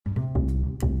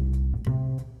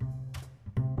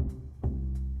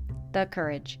The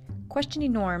Courage,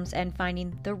 questioning norms and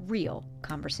finding the real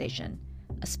conversation.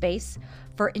 A space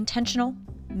for intentional,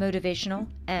 motivational,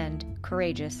 and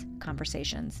courageous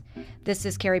conversations. This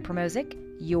is Carrie Promozic,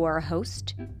 your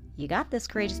host. You got this,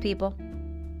 courageous people.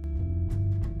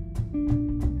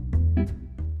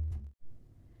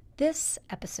 This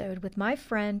episode with my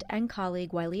friend and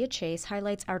colleague Wailea Chase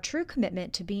highlights our true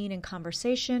commitment to being in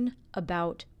conversation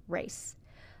about race.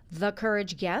 The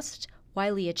Courage guest,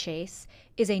 Wailea Chase,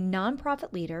 is a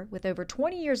nonprofit leader with over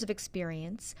 20 years of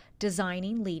experience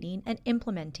designing, leading, and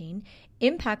implementing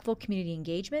impactful community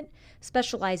engagement,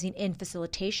 specializing in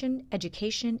facilitation,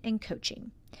 education, and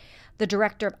coaching. The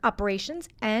Director of Operations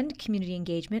and Community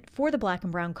Engagement for the Black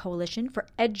and Brown Coalition for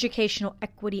Educational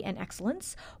Equity and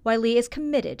Excellence, Wailea is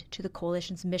committed to the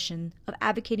Coalition's mission of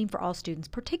advocating for all students,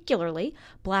 particularly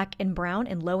Black and Brown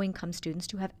and low-income students,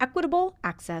 to have equitable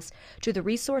access to the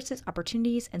resources,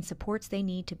 opportunities, and supports they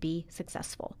need to be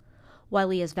successful.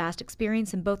 Wailea's vast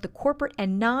experience in both the corporate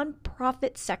and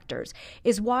nonprofit sectors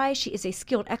is why she is a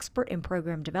skilled expert in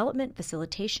program development,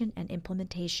 facilitation, and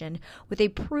implementation with a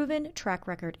proven track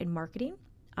record in marketing,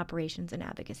 operations, and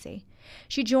advocacy.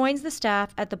 She joins the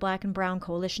staff at the Black and Brown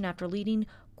Coalition after leading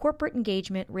corporate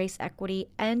engagement, race equity,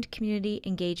 and community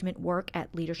engagement work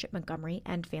at Leadership Montgomery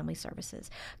and Family Services,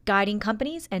 guiding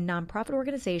companies and nonprofit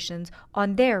organizations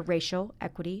on their racial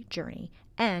equity journey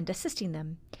and assisting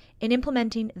them in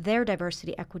implementing their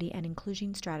diversity, equity, and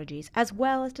inclusion strategies, as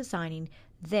well as designing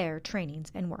their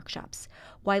trainings and workshops.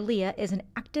 Wailea is an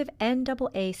active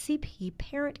NAACP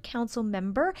Parent Council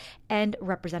member and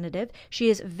representative. She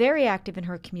is very active in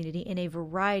her community in a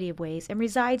variety of ways and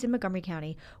resides in Montgomery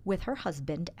County with her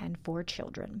husband and 4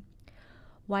 children.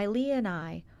 Wailea and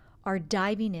I are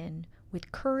diving in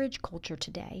with courage culture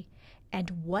today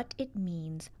and what it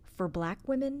means for Black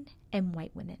women and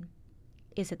white women.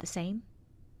 Is it the same?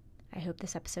 I hope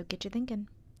this episode gets you thinking.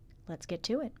 Let's get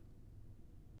to it.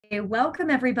 Hey, welcome,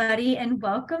 everybody, and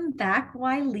welcome back,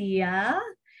 Wailea.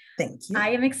 Thank you. I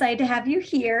am excited to have you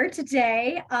here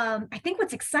today. I think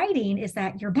what's exciting is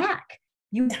that you're back.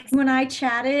 You and I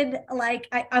chatted, like,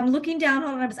 I'm looking down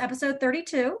on episode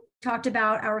 32, talked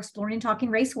about our Exploring and Talking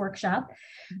Race workshop.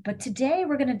 But today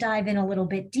we're going to dive in a little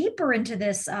bit deeper into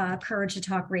this Courage to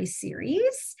Talk Race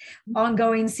series,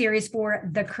 ongoing series for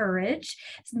The Courage.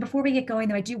 So before we get going,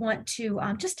 though, I do want to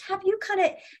just have you kind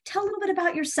of tell a little bit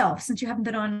about yourself since you haven't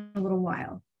been on in a little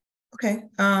while. Okay.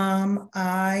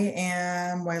 I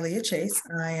am Wailea Chase.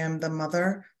 I am the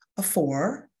mother of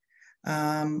 4,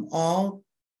 all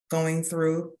going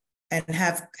through and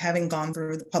having gone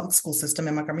through the public school system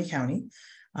in Montgomery County.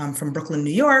 From Brooklyn,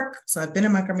 New York. So I've been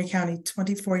in Montgomery County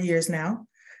 24 years now.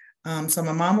 So I'm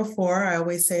a mom of 4. I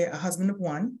always say a husband of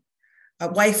 1,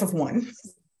 a wife of 1,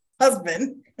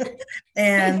 husband.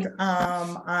 And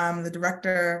I'm the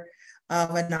director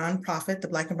of a nonprofit, the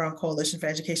Black and Brown Coalition for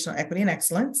Educational Equity and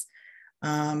Excellence.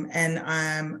 And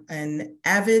I'm an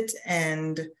avid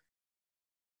and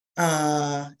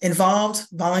involved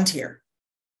volunteer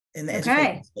in the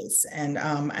education space. And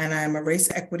I'm a race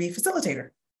equity facilitator.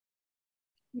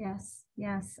 Yes.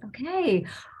 Okay.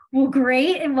 Well,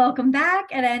 great. And welcome back.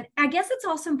 And then I guess it's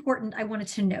also important, I wanted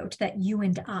to note that you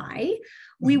and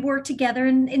we work together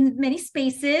in many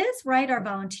spaces, right? Our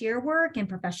volunteer work and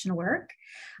professional work.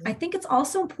 I think it's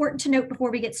also important to note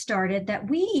before we get started that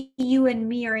you and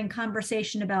me are in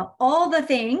conversation about all the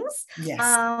things. Yes.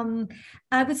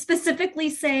 I would specifically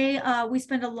say we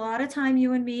spend a lot of time,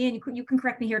 you and me, and you can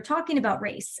correct me here, talking about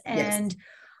race and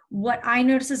what I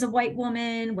notice as a white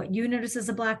woman, what you notice as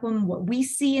a Black woman, what we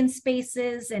see in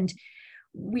spaces. And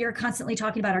we are constantly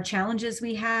talking about our challenges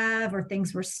we have or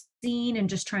things we're seeing and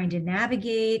just trying to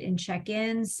navigate and check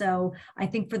in. So I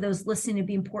think for those listening, it'd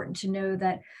be important to know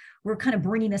that we're kind of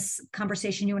bringing this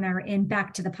conversation you and I are in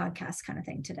back to the podcast kind of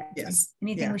thing today. Yes.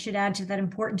 Anything we should add to that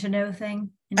important to know thing?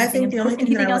 I think the only thing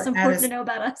anything else important to know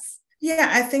about us?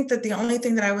 Yeah, I think that the only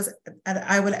thing that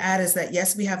I would add is that,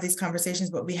 yes, we have these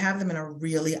conversations, but we have them in a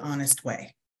really honest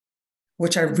way,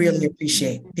 which I really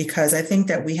appreciate, because I think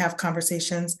that we have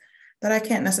conversations that I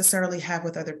can't necessarily have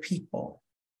with other people,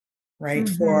 right?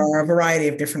 For a variety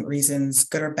of different reasons,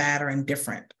 good or bad or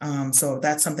indifferent. So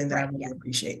that's something that I really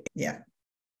appreciate. Yeah.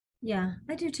 Yeah,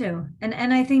 I do too.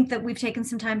 And I think that we've taken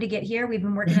some time to get here. We've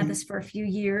been working at this for a few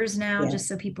years now, just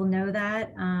so people know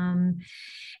that.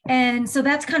 And so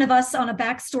that's kind of us on a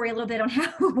backstory a little bit on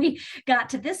how we got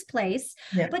to this place.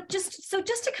 But just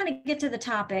to kind of get to the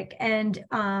topic, and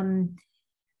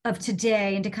of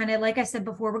today, and to kind of, like I said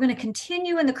before, we're going to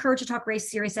continue in the Courage to Talk Race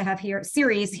series I have here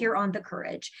on The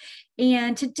Courage.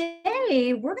 And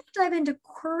today we're going to dive into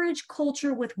courage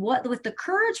culture with the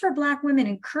courage for Black women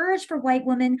and courage for white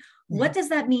women. What does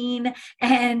that mean?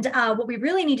 And what we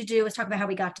really need to do is talk about how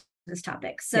we got to this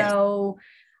topic. So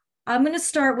I'm going to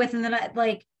start with, and then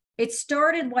it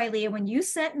started, Wailea, when you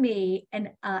sent me an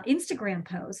Instagram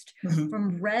post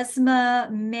from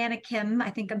Resmaa Menakem, I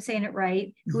think I'm saying it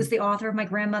right, who was the author of My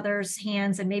Grandmother's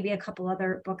Hands and maybe a couple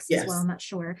other books as well. I'm not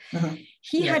sure.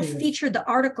 He had featured the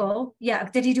article. Yeah.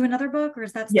 Did he do another book, or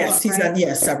is that? Yes, he's done.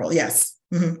 Yes, several. Yes.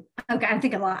 Okay, I'm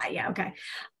thinking a lot. Yeah, okay.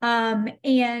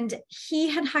 And he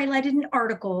had highlighted an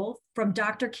article from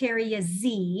Dr. Carrie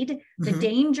Yazid, the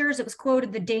dangers, it was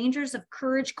quoted, the dangers of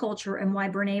courage culture and why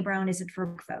Brene Brown isn't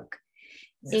for folk.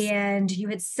 Yes. And you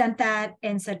had sent that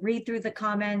and said, read through the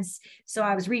comments. So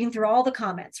I was reading through all the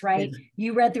comments, right?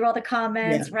 You read through all the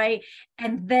comments, right?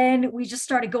 And then we just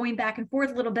started going back and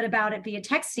forth a little bit about it via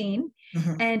texting.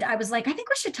 And I was like, I think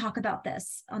we should talk about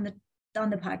this on the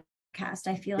podcast.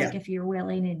 I feel like if you're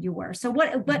willing, and you were. So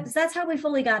but that's how we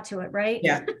fully got to it, right?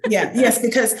 Yes,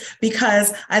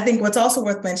 because I think what's also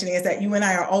worth mentioning is that you and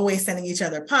I are always sending each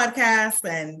other podcasts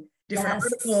and different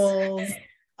articles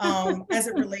as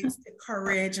it relates to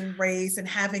courage and race and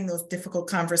having those difficult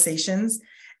conversations.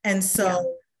 And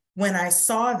so when I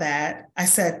saw that, I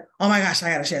said, oh my gosh,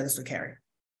 I got to share this with Carrie.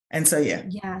 And so,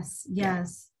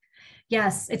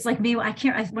 Yes, it's like me. When I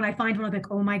find one, I'm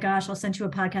like, oh my gosh, I'll send you a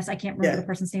podcast. I can't remember the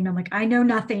person's name. I'm like, I know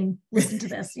nothing. Listen to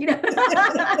this, we're just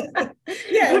like,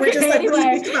 what do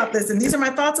you think about this? And these are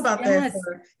my thoughts about this.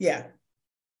 Yeah.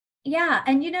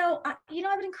 And,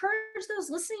 I would encourage those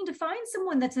listening to find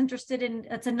someone that's interested in,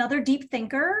 that's another deep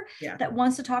thinker that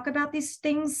wants to talk about these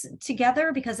things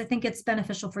together, because I think it's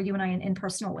beneficial for you and I in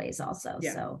personal ways also.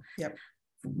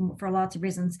 For lots of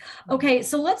reasons. Okay,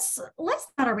 so let's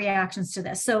add our reactions to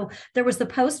this. So there was the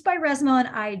post by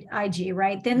Resmaa on IG,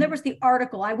 right? Then there was the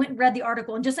article. I went and read the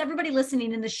article, and just everybody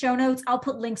listening, in the show notes, I'll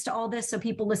put links to all this so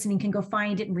people listening can go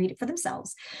find it and read it for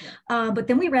themselves. But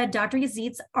then we read Dr.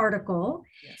 Yazid's article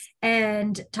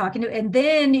and and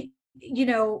then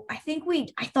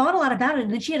I thought a lot about it.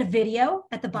 And then she had a video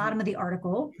at the bottom of the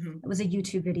article. It was a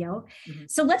YouTube video.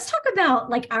 So let's talk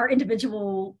about our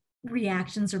individual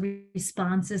reactions or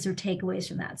responses or takeaways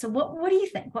from that. So what do you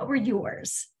think? What were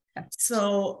yours?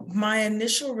 So my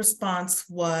initial response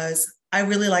was, I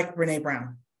really like Brene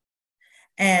Brown.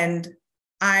 And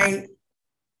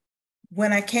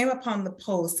when I came upon the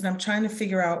post, and I'm trying to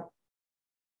figure out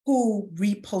who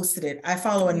reposted it. I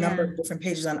follow a number of different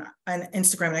pages on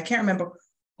Instagram, and I can't remember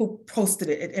who posted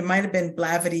it. It might have been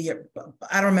Blavity, or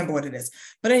I don't remember what it is.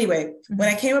 But anyway, when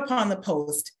I came upon the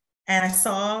post and I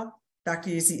saw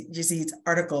Dr. Yazid's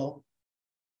article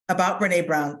about Brene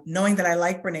Brown, knowing that I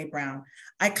like Brene Brown,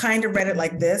 I kind of read it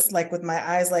like this, like with my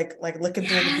eyes, like looking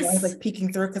through the eyes, like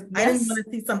peeking through, because I didn't want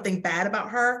to see something bad about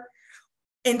her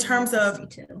in terms of,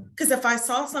 because if I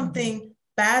saw something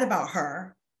bad about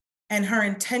her and her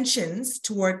intentions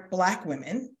toward Black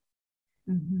women,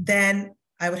 then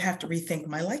I would have to rethink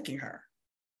my liking her.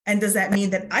 And does that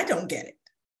mean that I don't get it,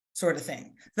 sort of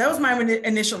thing? That was my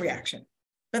initial reaction.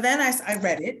 But then I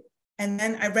read it. And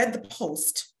then I read the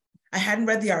post. I hadn't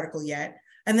read the article yet.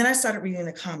 And then I started reading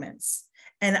the comments.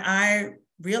 And I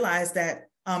realized that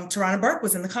Tarana Burke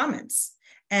was in the comments.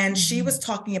 And she was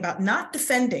talking about not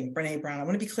defending Brene Brown. I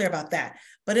want to be clear about that.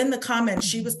 But in the comments,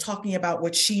 she was talking about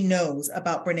what she knows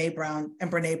about Brene Brown and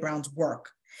Brene Brown's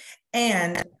work.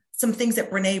 And some things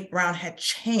that Brene Brown had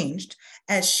changed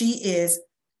as she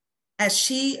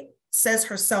says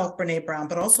herself, Brene Brown,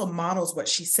 but also models what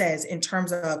she says in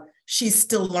terms of she's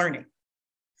still learning.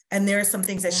 And there are some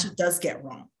things that she does get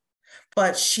wrong,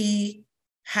 but she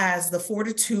has the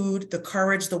fortitude, the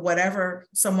courage, the whatever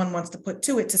someone wants to put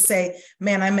to it to say,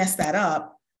 man, I messed that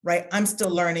up, right? I'm still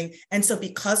learning. And so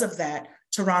because of that,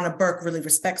 Tarana Burke really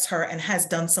respects her and has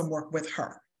done some work with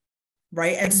her,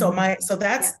 right? And so my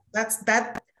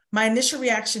initial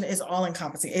reaction is all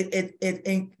encompassing.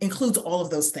 It includes all of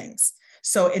those things.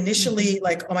 So initially,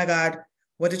 like, oh my God,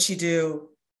 what did she do?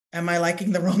 Am I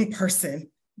liking the wrong person?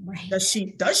 Right. Does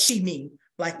she mean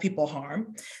Black people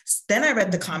harm? Then I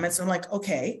read the comments and I'm like,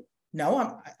 okay,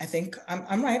 no, I think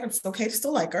I'm right. It's okay to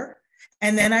still like her.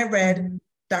 And then I read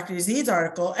Dr. Yazid's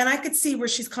article, and I could see where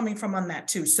she's coming from on that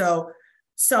too. So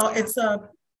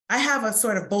I have a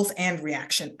sort of both and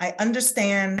reaction. I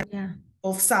understand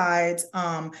both sides.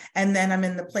 And then I'm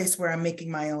in the place where I'm making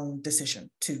my own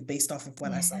decision too, based off of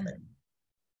what I saw there.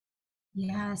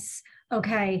 Yes.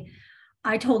 Okay.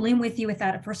 I totally am with you with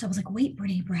that. At first I was like, wait,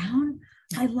 Brene Brown,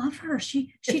 I love her.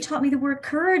 She taught me the word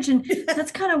courage. And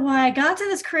that's kind of why I got to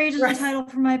this courageous Right. title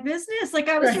for my business. Like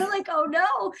I was Right. really like, oh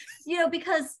no,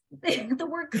 because the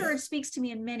word courage speaks to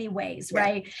me in many ways. Yeah.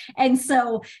 Right. And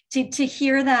so to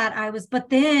hear that but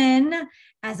then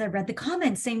as I read the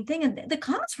comments, same thing. And the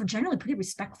comments were generally pretty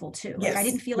respectful too. Like I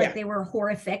didn't feel like they were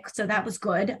horrific. So that was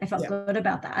good. I felt good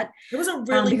about that. It was a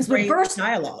really great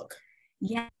dialogue.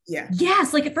 Yeah. Yeah.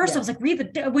 Yes. Like at first I was like,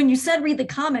 when you said read the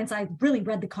comments, I really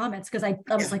read the comments because I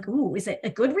was like, ooh, is it a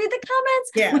good read the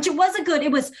comments? Yeah. Which it was a good,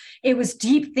 it was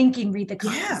deep thinking, read the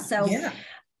comments.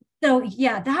 So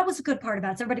yeah, that was a good part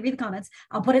about it. So everybody read the comments.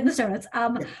 I'll put it in the show notes.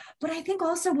 But I think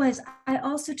I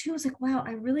also too was like, wow,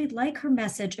 I really like her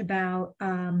message about,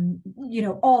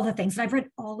 all the things. And I've read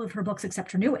all of her books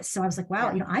except her newest. So I was like,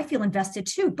 wow, I feel invested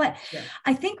too. But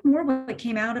I think more what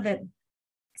came out of it,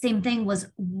 same thing, was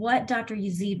what Dr.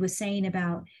 Yazid was saying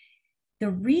about the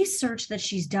research that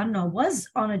she's done now was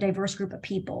on a diverse group of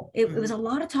people. It was a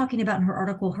lot of talking about in her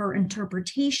article, her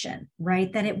interpretation,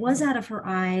 right? That it was out of her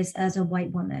eyes as a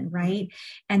white woman, right?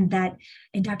 And that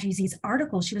in Dr. Yazid's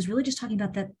article, she was really just talking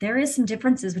about that there is some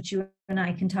differences, which you and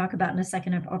I can talk about in a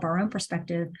second of our own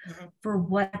perspective for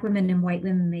what women and white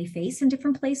women may face in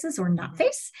different places or not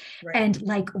face. Right. And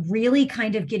like really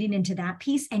kind of getting into that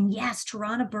piece. And yes,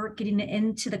 Tarana Burke getting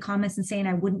into the comments and saying,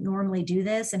 I wouldn't normally do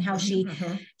this, and how she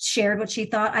shared what she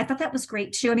thought. I thought that was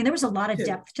great too. I mean, there was a lot of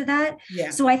depth to that.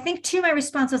 Yeah. So I think too, my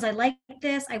response was, I like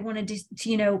this. I wanted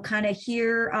to kind of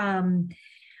hear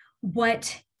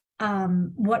what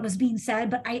was being said,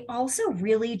 but I also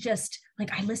really just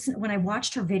I listened when I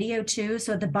watched her video too.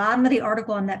 So at the bottom of the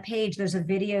article on that page, there's a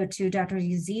video to Dr.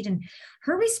 Yazid, and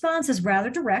her response is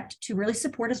rather direct to really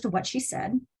support as to what she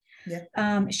said.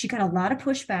 Yeah. She got a lot of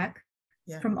pushback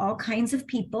from all kinds of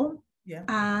people.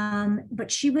 Yeah.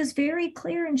 But she was very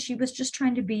clear, and she was just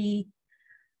trying to be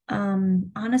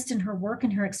honest in her work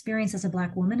and her experience as a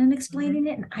Black woman and explaining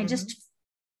it. And I just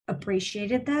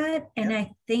appreciated that. And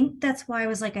I think that's why I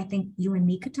was like, I think you and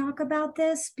me could talk about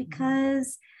this,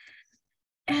 because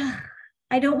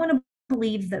I don't want to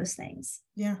believe those things.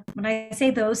 Yeah. When I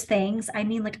say those things, I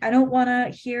mean, I don't want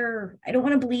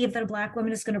to believe that a Black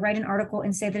woman is going to write an article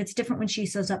and say that it's different when she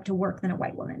shows up to work than a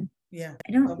white woman. Yeah.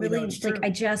 I don't really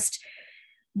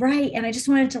right. And I just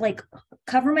wanted to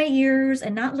cover my ears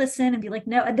and not listen and be like,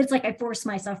 no, it's I forced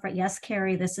myself, right? Yes,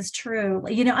 Carrie, this is true.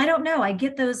 I don't know. I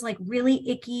get those really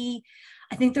icky,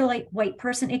 I think they're white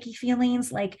person icky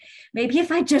feelings. Maybe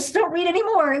if I just don't read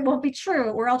anymore, it won't be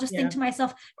true. Or I'll just think to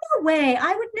myself, no way,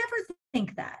 I would never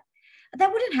think that.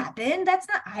 That wouldn't happen.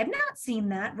 I've not seen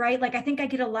that, right? I think I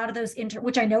get a lot of those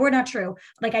which I know are not true.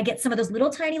 I get some of those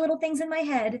tiny little things in my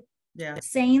head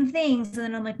saying things. And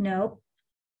then I'm like, nope,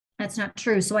 that's not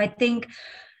true. So I think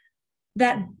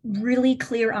that really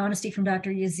clear honesty from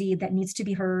Dr. Yazid that needs to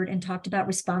be heard and talked about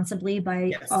responsibly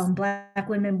by Black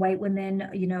women, white women,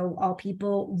 all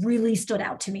people, really stood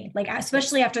out to me.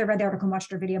 Especially after I read the article and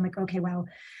watched her video, I'm like, okay, wow,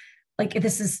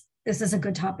 this is a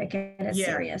good topic and it's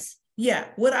serious. Yeah.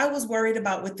 What I was worried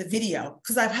about with the video,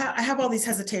 because I have all these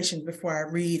hesitations before I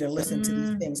read or listen to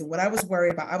these things. And what I was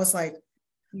worried about, I was like,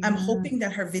 I'm hoping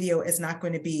that her video is not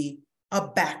going to be a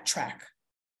backtrack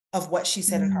of what she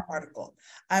said in her article.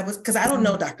 Because I don't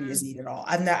know Dr. Yazid at all.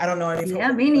 I don't know anything.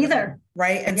 Yeah, me neither.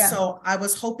 Right. And so I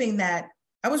was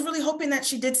really hoping that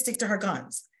she did stick to her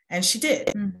guns, and she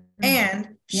did.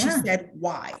 And she said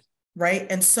why. Right.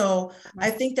 And so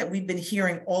I think that we've been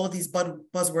hearing all of these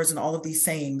buzzwords and all of these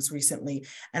sayings recently.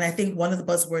 And I think one of the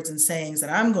buzzwords and sayings that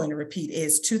I'm going to repeat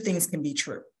is two things can be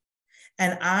true.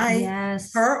 And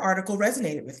her article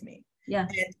resonated with me. Yeah.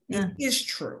 And it is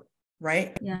true.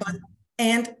 Right. Yeah.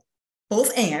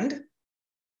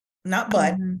 Not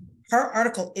but, her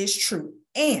article is true.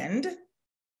 And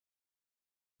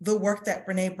the work that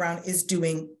Brene Brown is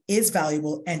doing is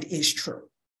valuable and is true.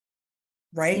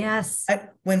 Right? Yes.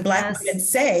 When Black women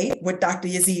say what Dr.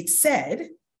 Yazid said,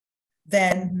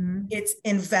 then it's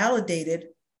invalidated.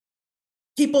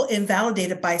 People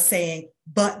invalidate it by saying,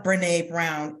 but Brene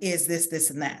Brown is this, this,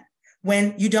 and that.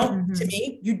 When you don't, to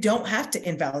me, you don't have to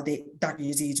invalidate Dr.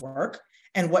 Yazid's work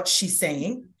and what she's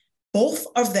saying. Both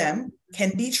of them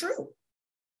can be true.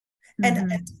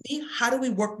 And see, how do we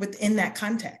work within that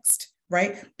context,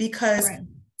 right? Because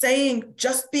saying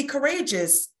just be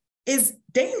courageous is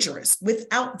dangerous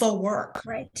without the work,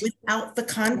 without the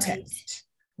context,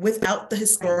 without the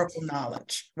historical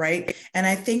knowledge, right? And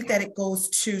I think that it goes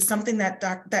to something that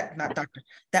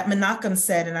Menachem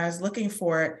said, and I was looking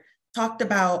for it, talked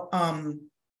about,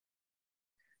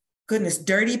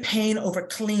 dirty pain over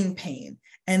clean pain.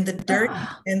 And the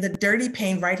dirty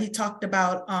pain, right? He talked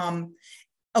about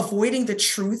avoiding the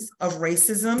truth of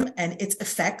racism and its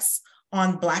effects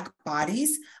on Black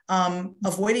bodies.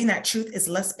 Avoiding that truth is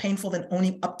less painful than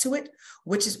owning up to it,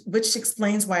 which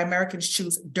explains why Americans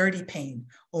choose dirty pain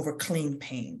over clean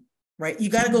pain, right? You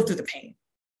got to go through the pain,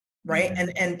 right?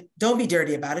 And don't be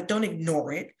dirty about it. Don't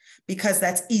ignore it, because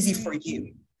that's easy for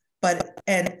you. But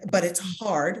it's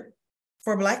hard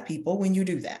for Black people when you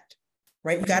do that,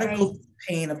 right? You got to go through the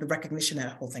pain of the recognition of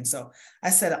that whole thing. So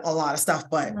I said a lot of stuff,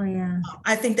 but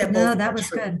I think that both that was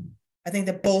true. Good. I think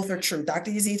that both are true. Dr.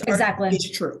 Yazid's exactly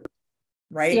is true,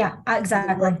 right? Yeah,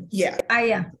 exactly. Yeah.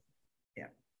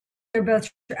 They're both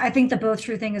true. I think the both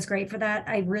true thing is great for that.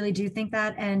 I really do think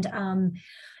that.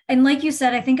 And like you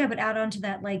said, I think I would add on to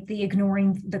that, like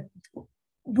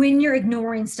when you're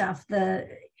ignoring stuff,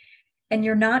 and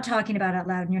you're not talking about it out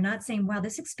loud, and you're not saying, wow,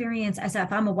 this experience, as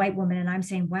if I'm a white woman and I'm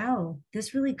saying, wow,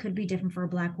 this really could be different for a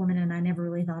Black woman, and I never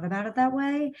really thought about it that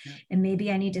way. Yeah. And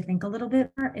maybe I need to think a little bit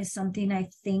more, is something I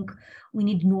think we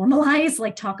need to normalize,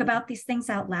 like talk about these things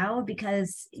out loud,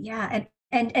 because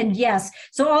and yes,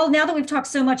 so now that we've talked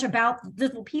so much about the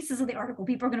little pieces of the article,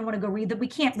 people are going to want to go read that. We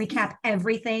can't recap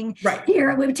everything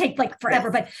here. It would take like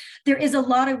forever, but there is a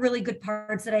lot of really good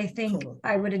parts that I think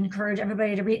I would encourage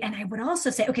everybody to read. And I would also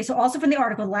say, okay, so also from the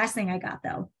article, the last thing I got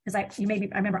though, because I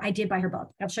remember I did buy her book.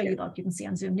 I'll show you the book. You can see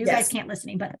on Zoom. You guys can't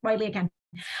listening, but Wiley can.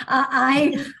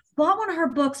 I bought one of her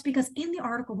books because in the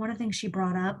article, one of the things she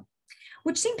brought up,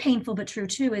 which seemed painful but true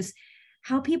too, is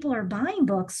how people are buying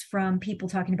books from people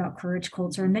talking about courage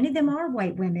culture, and many of them are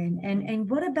white women. And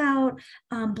what about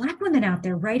Black women out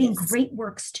there writing great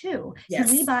works too?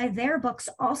 Can we buy their books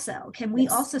also? Can we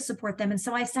also support them? And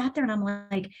so I sat there and I'm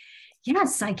like,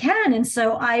 yes, I can. And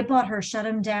so I bought her Shut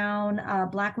 'Em Down,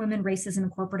 Black Women, Racism in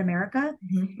Corporate America.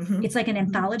 It's like an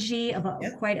anthology of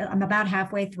I'm about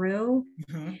halfway through.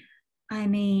 I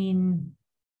mean,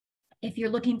 if you're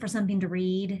looking for something to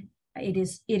read, it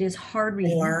is hard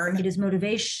reading. It is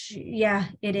motivation. Yeah,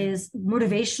 it is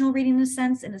motivational reading in a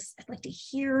sense. And it's like to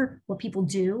hear what people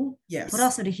do. Yes. But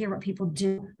also to hear what people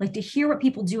do, like to hear what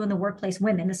people do in the workplace.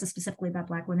 Women, this is specifically about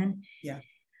Black women. Yeah.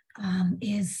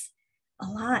 Is a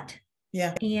lot.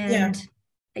 Yeah. And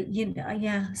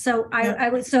So I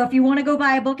would, so if you want to go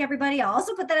buy a book, everybody, I'll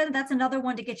also put that in. That's another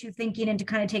one to get you thinking and to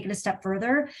kind of take it a step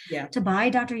further. To buy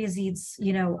Dr. Yazid's,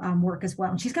 work as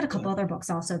well. And she's got a couple other books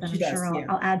also that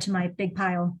I'll add to my big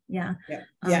pile.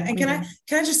 And can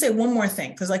I just say one more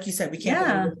thing? Because like you said, we can't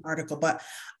go into the article, but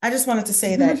I just wanted to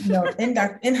say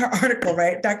that, in her article,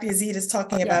 right, Dr. Yazid is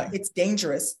talking about it's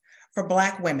dangerous for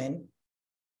Black women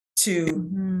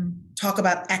to talk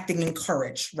about acting in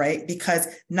courage, right? Because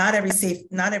not every space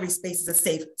is a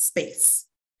safe space,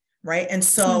 right? And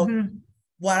so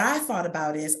what I thought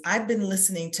about is I've been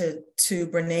listening to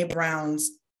Brene Brown's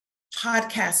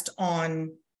podcast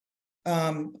on,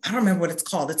 I don't remember what it's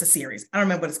called. It's a series. I don't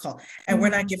remember what it's called. And we're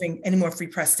not giving any more free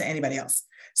press to anybody else.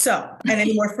 So, and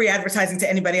any more free advertising to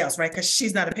anybody else, right? Because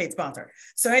she's not a paid sponsor.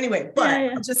 So anyway, but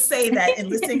I'll just say that in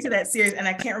listening to that series, and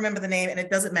I can't remember the name and it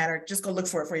doesn't matter, just go look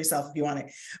for it for yourself if you want it.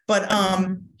 But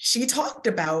she talked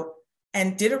about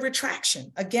and did a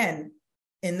retraction again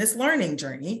in this learning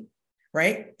journey,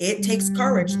 right? It takes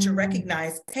courage to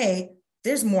recognize, hey,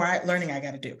 there's more learning I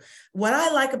got to do. What I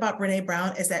like about Brene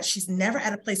Brown is that she's never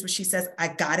at a place where she says, I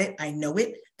got it, I know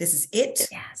it, this is it.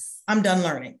 Yes. I'm done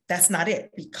learning. That's not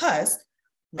it. Because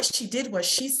what she did was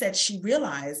she said she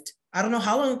realized, I don't know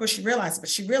how long ago she realized, but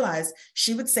she realized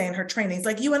she would say in her trainings,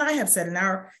 like you and I have said in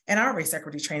our race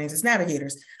equity trainings as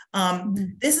navigators,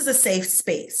 this is a safe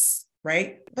space,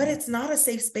 right? But it's not a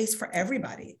safe space for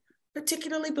everybody,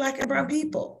 particularly Black and Brown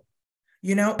people.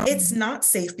 It's not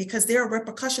safe because there are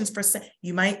repercussions for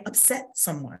you might upset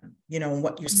someone, in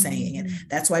what you're saying. And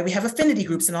that's why we have affinity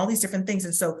groups and all these different things.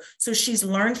 And so she's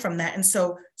learned from that. And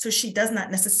so she does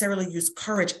not necessarily use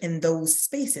courage in those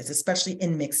spaces, especially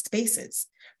in mixed spaces,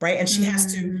 right? And she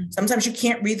has to, sometimes you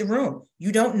can't read the room.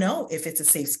 You don't know if it's a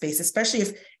safe space,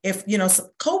 especially if some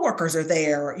coworkers are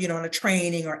there, in a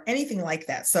training or anything like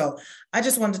that. So I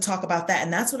just wanted to talk about that.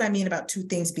 And that's what I mean about two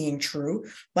things being true.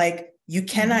 Like, you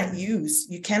cannot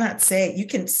say, you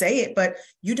can say it, but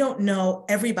you don't know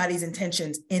everybody's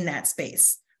intentions in that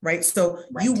space, right? So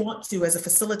you want to, as a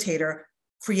facilitator,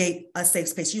 create a safe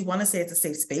space. You want to say it's a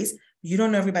safe space. You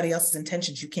don't know everybody else's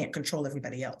intentions. You can't control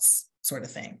everybody else, sort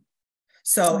of thing.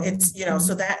 So it's,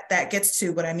 so that gets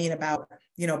to what I mean about,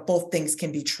 both things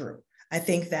can be true. I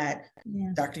think that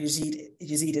Dr. Yazid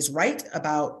is right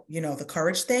about, the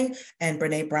courage thing, and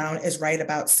Brene Brown is right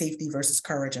about safety versus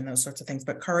courage and those sorts of things.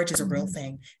 But courage is a real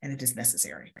thing and it is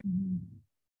necessary.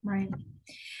 Right.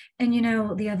 And,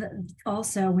 the other,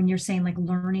 also when you're saying like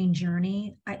learning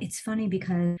journey, it's funny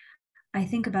because I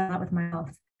think about with my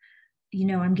health.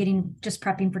 I'm just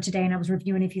prepping for today, and I was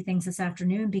reviewing a few things this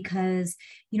afternoon because,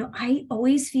 I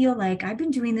always feel like I've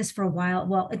been doing this for a while.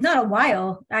 Well, it's not a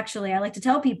while, actually. I like to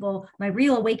tell people my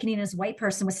real awakening as a white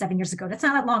person was 7 years ago. That's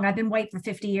not that long. I've been white for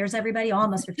 50 years, everybody,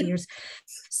 almost 50 years.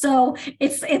 So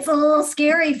it's a little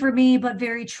scary for me, but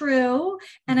very true.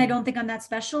 And I don't think I'm that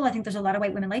special. I think there's a lot of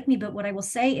white women like me. But what I will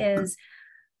say is,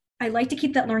 I like to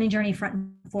keep that learning journey front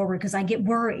and forward because I get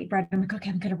worried, right? I'm like,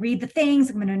 okay, I'm going to read the things.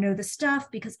 I'm going to know the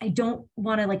stuff because I don't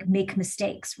want to like make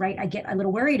mistakes, right? I get a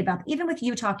little worried about, even with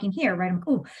you talking here, right? I'm like,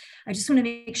 oh, I just want to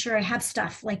make sure I have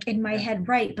stuff like in my head,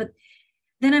 right? But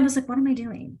then I was like, what am I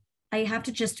doing? I have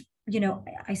to just,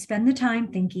 I spend the time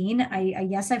thinking,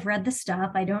 yes, I've read the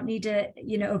stuff. I don't need to,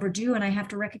 overdo. And I have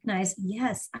to recognize,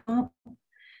 yes,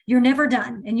 you're never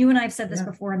done. And you and I have said this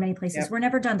before in many places. Yep. We're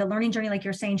never done. The learning journey, like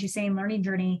she's saying learning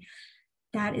journey,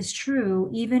 that is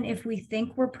true. Even if we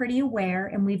think we're pretty aware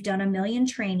and we've done a million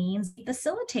trainings, we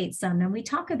facilitate some and we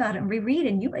talk about it and we read,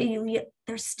 and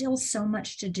there's still so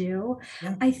much to do.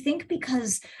 Yeah. I think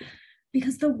because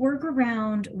the work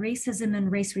around racism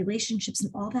and race relationships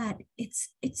and all that, it's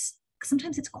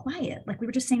sometimes it's quiet. Like we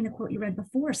were just saying the quote you read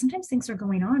before, sometimes things are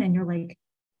going on and you're like,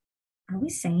 are we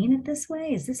saying it this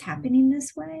way? Is this happening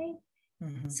this way?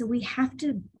 Mm-hmm. So we have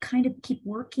to kind of keep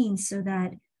working so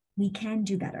that we can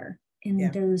do better in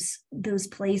those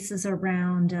places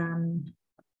around,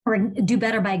 or do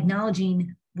better by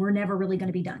acknowledging we're never really going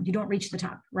to be done. You don't reach the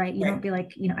top, right? You don't be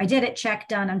like, I did it, check,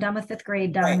 done. I'm done with 5th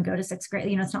grade, done, go to 6th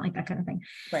grade. It's not like that kind of thing.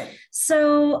 Right.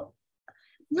 So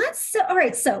all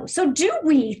right. So do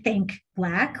we think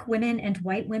Black women and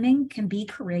white women can be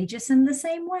courageous in the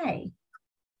same way?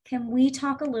 Can we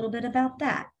talk a little bit about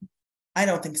that? I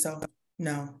don't think so.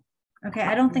 No. Okay.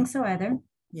 I don't think so either.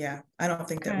 Yeah. I don't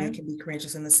think that we can be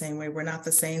courageous in the same way. We're not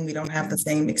the same. We don't have the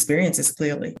same experiences,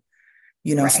 clearly.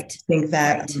 So I think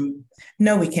that,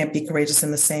 no, we can't be courageous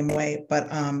in the same way, but,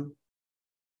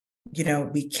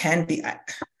 we can be,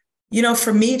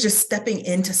 for me, just stepping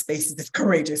into spaces is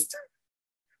courageous,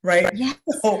 right? Yeah.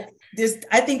 So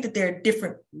I think that there are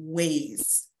different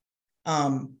ways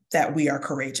that we are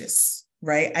courageous.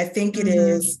 Right. I think it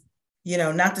is,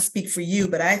 not to speak for you,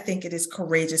 but I think it is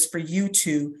courageous for you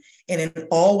to, in an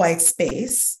all white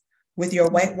space with your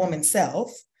white woman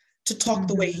self, to talk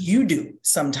the way you do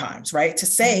sometimes, right? To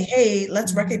say, hey,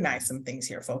 let's recognize some things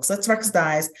here, folks. Let's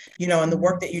recognize, and the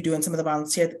work that you do and some of the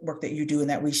volunteer work that you do and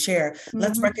that we share,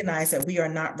 let's recognize that we are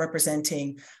not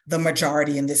representing the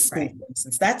majority in this school, for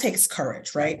instance. That takes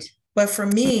courage, right? But for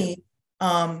me,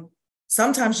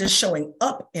 sometimes just showing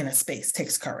up in a space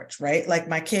takes courage, right? Like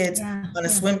my kids on a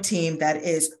swim team that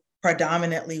is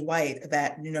predominantly white,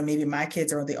 that, maybe my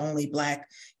kids are the only Black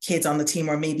kids on the team,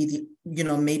 or maybe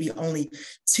maybe only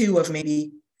 2 of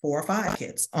maybe 4 or 5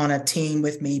 kids on a team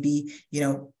with maybe,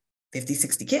 50,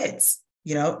 60 kids.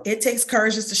 It takes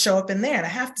courage just to show up in there. And I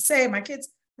have to say, my kids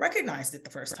recognized it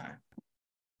the first time.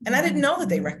 And I didn't know that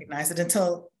they recognized it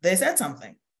until they said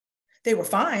something. They were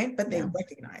fine, but they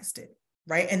recognized it.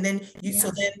 Right. And then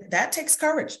so then that takes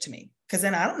courage to me, because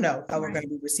then I don't know how we're going to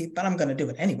be received, but I'm going to do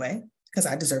it anyway, because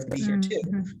I deserve to be here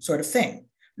too, sort of thing.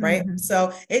 Right.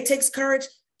 So it takes courage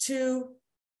to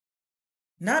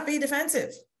not be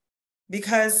defensive,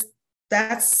 because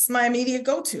that's my immediate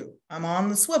go-to. I'm on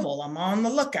the swivel. I'm on the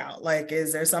lookout. Like,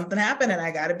 is there something happening? I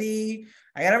got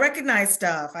to recognize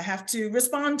stuff. I have to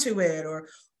respond to it. Or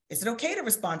is it okay to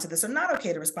respond to this or not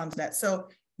okay to respond to that? So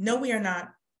no, we are not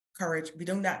courage. We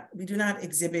do not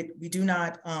exhibit, we do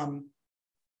not,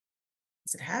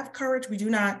 have courage? We do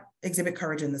not exhibit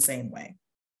courage in the same way.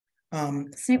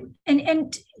 And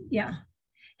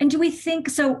do we think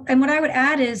so? And what I would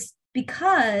add is,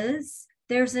 because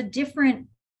there's a different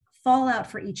fallout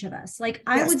for each of us. Like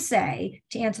I would say,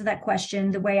 to answer that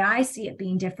question, the way I see it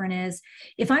being different is,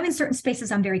 if I'm in certain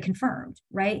spaces, I'm very confirmed,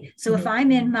 right? So if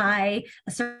I'm in a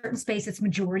certain space, it's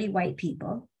majority white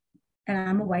people, and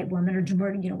I'm a white woman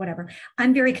or whatever,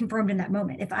 I'm very confirmed in that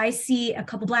moment. If I see a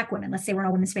couple Black women, let's say we're in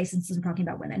a women's space, since we're talking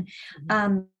about women,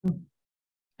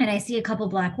 and I see a couple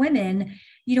Black women,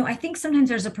 I think sometimes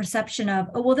there's a perception of,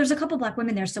 oh, well, there's a couple Black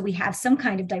women there, so we have some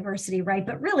kind of diversity, right?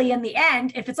 But really, in the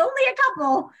end, if it's only a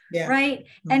couple, right?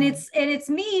 And it's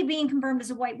me being confirmed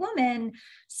as a white woman.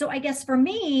 So I guess for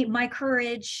me, my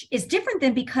courage is different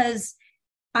than, because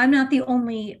I'm not the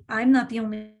only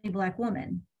Black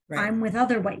woman. Right. I'm with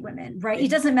other white women, right?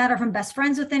 It doesn't matter if I'm best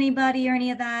friends with anybody or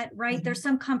any of that, right? There's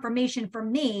some confirmation for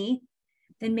me,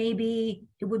 then maybe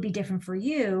it would be different for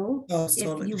you if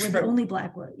you were the only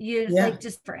Black woman. You're like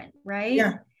just different, right?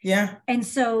 Yeah, yeah. And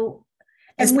so,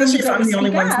 especially if I'm the only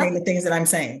one saying the things that I'm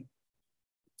saying.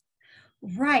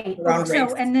 Right.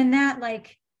 So, and then that,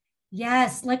 like,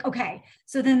 Yes. Like, okay.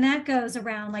 So then that goes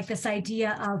around like this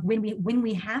idea of when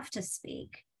we have to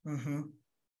speak, Mm-hmm.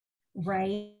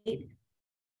 right?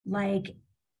 Like,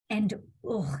 and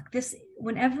oh, this,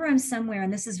 whenever I'm somewhere,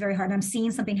 and this is very hard, and I'm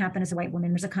seeing something happen as a white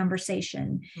woman, there's a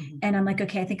conversation, Mm-hmm. and I'm like,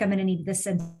 okay, I think I'm going to need this.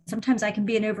 And sometimes I can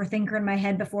be an overthinker in my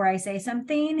head before I say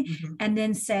something, Mm-hmm. and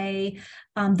then say,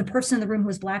 the person in the room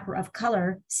who's Black or of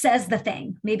color says the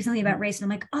thing, maybe something about race.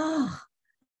 And I'm like, oh,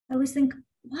 I always think,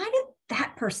 why did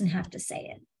that person have to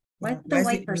say it? Why did the Why is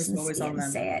white the onus person always see it on and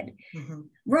them? say it? Mm-hmm.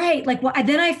 Right. Like, well,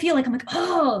 then I feel like I'm like,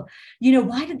 oh,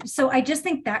 why did, so I just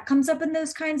think that comes up in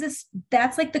those kinds of,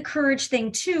 that's like the courage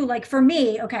thing too. Like for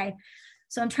me, okay.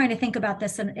 So I'm trying to think about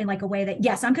this in like a way that,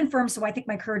 yes, I'm confirmed. So I think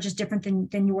my courage is different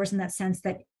than yours in that sense,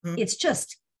 that Mm-hmm. it's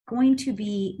just going to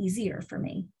be easier for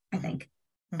me, I think.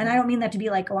 Mm-hmm. And I don't mean that to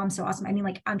be like, oh, I'm so awesome. I mean,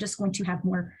 like, I'm just going to have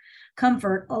more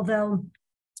comfort. Although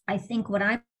I think what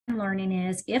I'm learning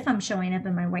is if I'm showing up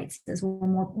in my white spaces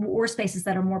or spaces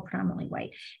that are more predominantly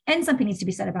white, and something needs to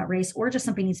be said about race, or just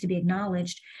something needs to be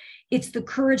acknowledged, it's the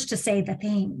courage to say the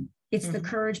thing. It's the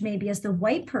courage, maybe as the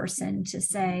white person, to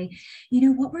say,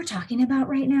 what we're talking about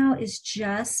right now is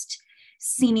just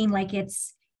seeming like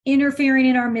it's interfering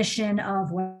in our mission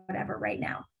of whatever right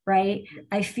now, right?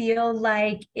 I feel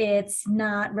like it's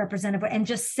not representative, and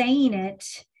just saying it.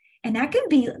 And that can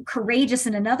be courageous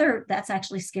in another, that's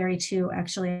actually scary too,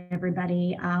 actually,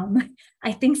 everybody.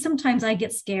 I think sometimes I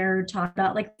get scared talk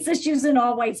about like issues in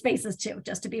all white spaces too,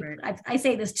 just to be, right. I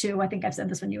say this too, I think I've said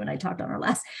this when you and I talked on our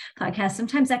last podcast,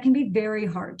 sometimes that can be very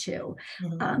hard too,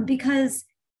 because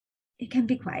it can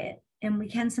be quiet and we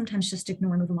can sometimes just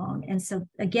ignore and move along. And so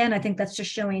again, I think that's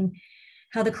just showing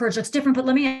how the courage looks different. But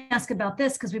let me ask about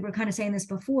this, because we were kind of saying this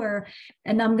before,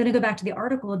 and I'm going to go back to the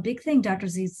article. A big thing Dr.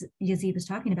 Yazzie was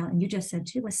talking about, and you just said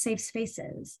too, was safe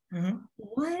spaces.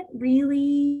 What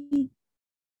really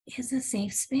is a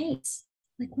safe space?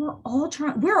 Like we're all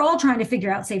trying to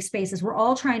figure out safe spaces. We're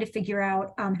all trying to figure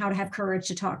out how to have courage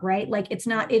to talk, right? Like it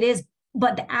is,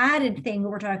 but the added thing that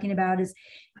we're talking about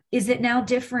is it now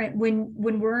different when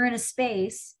we're in a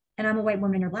space and I'm a white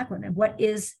woman or Black woman?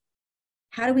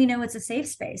 How do we know it's a safe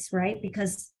space, right?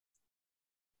 Because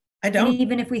I don't.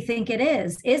 Even if we think it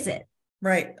is it?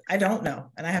 Right. I don't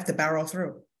know. And I have to barrel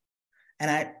through.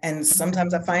 And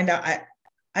sometimes I find out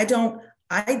I don't,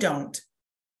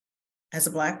 as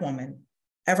a Black woman,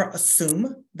 ever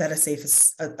assume that a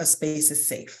space is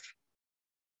safe.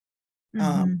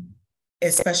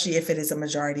 Especially if it is a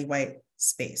majority white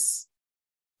space.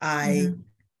 I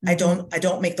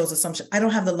don't make those assumptions. I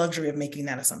don't have the luxury of making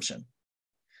that assumption.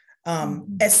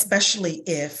 Especially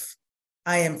if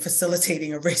I am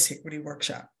facilitating a race equity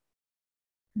workshop.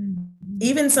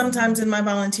 Even sometimes in my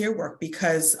volunteer work,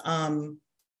 because a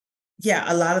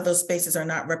lot of those spaces are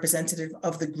not representative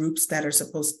of the groups that are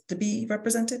supposed to be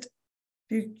represented.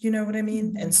 You know what I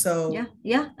mean? And so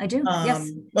yeah, I do. Yes.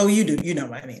 Well, you do, you know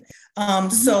what I mean.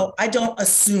 So I don't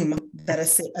assume that a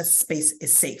space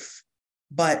is safe,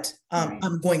 but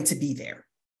I'm going to be there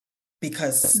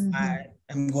because I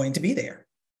am going to be there.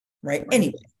 Right.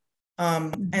 Anyway.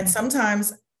 And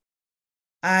sometimes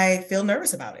I feel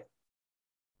nervous about it,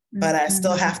 but I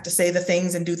still have to say the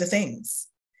things and do the things.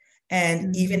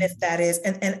 And even if that is,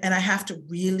 and I have to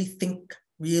really think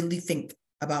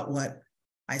about what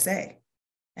I say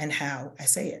and how I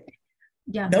say it.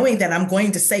 Yeah. Knowing that I'm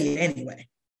going to say it anyway,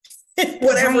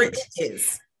 whatever it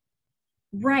is.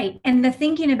 Right. And the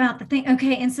thinking about the thing.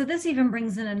 Okay. And so this even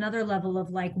brings in another level of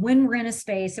like when we're in a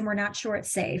space and we're not sure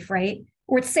it's safe, right?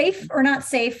 Or it's safe or not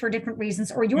safe for different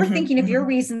reasons, or you're thinking of your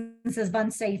reasons of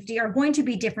unsafety are going to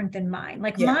be different than mine.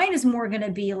 Like mine is more going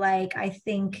to be like, I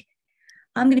think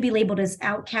I'm going to be labeled as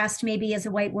outcast, maybe as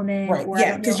a white woman. Right. Or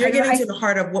yeah. Because you're getting to the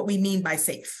heart of what we mean by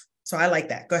safe. So I like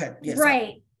that. Go ahead. Yes,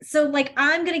 right. So like,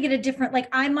 I'm going to get a different,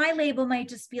 like my label might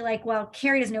just be like, well,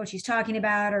 Carrie doesn't know what she's talking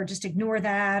about, or just ignore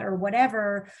that or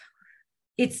whatever.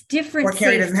 It's different. Or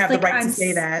Carrie doesn't have the right to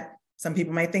say that. Some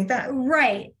people might think that.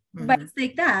 Right. But it's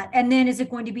like that. And then is it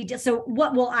going to be just, so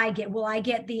what will I get? Will I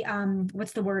get the,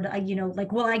 what's the word?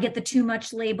 Like, will I get the too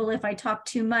much label if I talk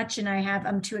too much and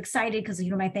I'm too excited? Because,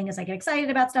 my thing is I get excited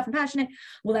about stuff and passionate.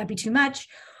 Will that be too much?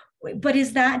 But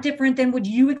is that different than would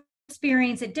you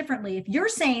experience it differently? If you're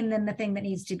saying then the thing that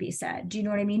needs to be said, do you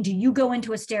know what I mean? Do you go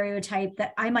into a stereotype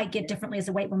that I might get differently as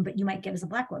a white woman, but you might get as a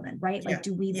Black woman, right? Like,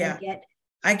 do we then get,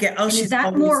 I get, is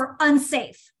that more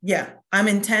unsafe? Yeah. I'm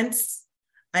intense.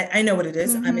 I know what it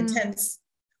is. I'm intense.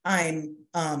 I'm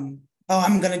going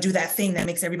to do that thing that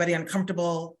makes everybody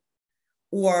uncomfortable,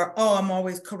 or, I'm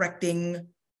always correcting,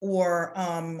 or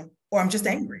I'm just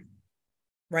angry,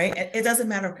 right? It doesn't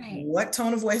matter what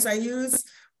tone of voice I use,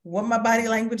 what my body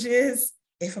language is.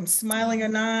 if I'm smiling or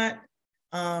not.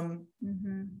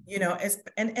 Mm-hmm. You know,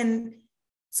 and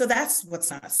so that's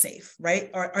what's not safe, right?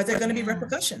 Are there going to be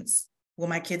repercussions? Will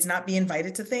my kids not be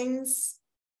invited to things?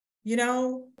 You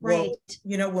know, right.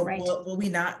 Will we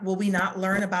not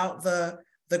learn about the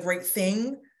great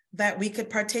thing that we could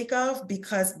partake of?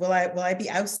 Because will I be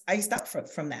iced out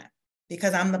from that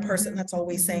because I'm the person that's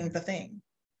always saying the thing,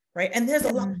 right? And there's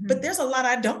a lot, but there's a lot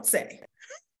I don't say.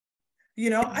 You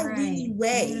know, I really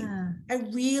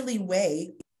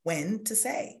weigh when to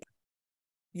say.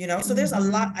 You know, so there's a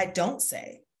lot I don't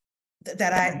say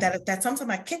that sometimes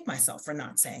I kick myself for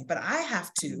not saying, but I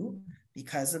have to,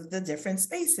 because of the different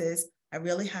spaces, I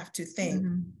really have to think,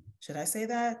 should I say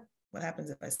that? What happens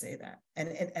if I say that?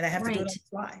 And I have to do it on the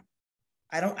fly.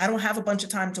 I don't have a bunch of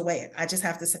time to weigh it. I just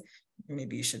have to say,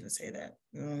 maybe you shouldn't say that.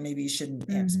 Maybe you shouldn't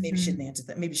answer. Maybe you shouldn't answer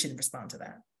that. Maybe you shouldn't respond to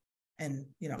that. And,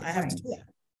 you know, I have to do that.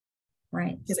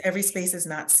 Right. Because every space is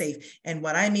not safe. And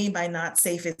what I mean by not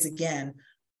safe is, again,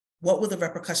 what will the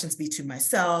repercussions be to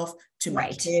myself, to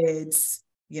my kids,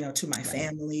 you know, to my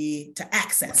family, to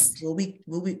access?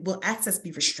 Will access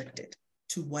be restricted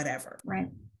to whatever?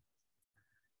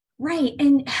 Right.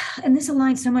 And this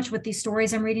aligns so much with these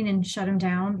stories I'm reading in Shut 'Em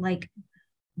Down. Like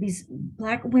these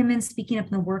Black women speaking up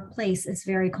in the workplace is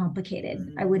very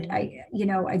complicated. I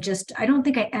don't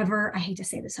think I ever, I hate to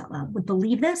say this out loud, would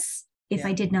believe this if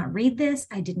I did not read this.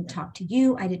 I didn't talk to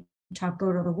you. I didn't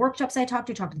go to the workshops I talked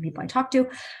to the people I talked to.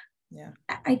 Yeah.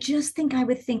 I just think I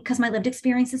would think, because my lived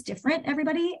experience is different,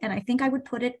 everybody, and I think I would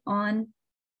put it on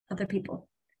other people.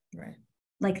 Right.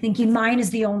 Like thinking mine is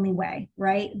the only way,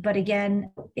 right? But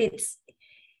again, it's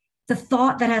the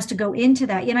thought that has to go into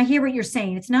that. And I hear what you're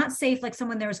saying. It's not safe like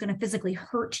someone there is going to physically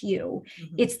hurt you.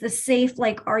 It's the safe,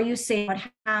 like, are you safe? What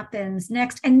happens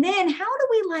next? And then how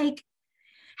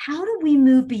do we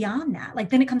move beyond that? Like,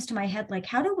 then it comes to my head, like,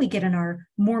 how do we get in our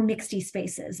more mixedy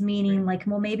spaces? Meaning like,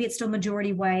 well, maybe it's still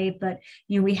majority white, but,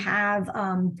 you know, we have,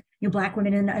 Black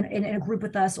women in a group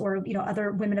with us, or, you know,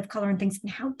 other women of color and things.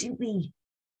 And how do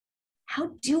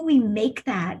we make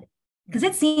that? Because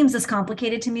it seems as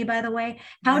complicated to me, by the way.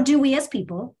 How do we as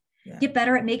people get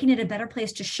better at making it a better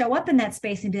place to show up in that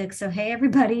space and be like, so, hey,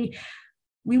 everybody,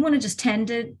 we want to just tend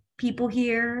to people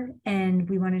here and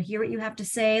we want to hear what you have to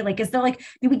say. Like, is there like,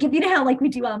 do we give, you know how like we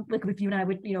do like if you and I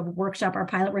would, you know, workshop our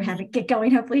pilot, we're having get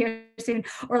going hopefully here soon,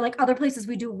 or like other places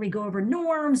we go over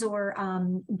norms or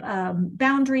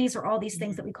boundaries or all these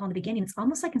things that we call in the beginning. It's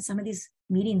almost like in some of these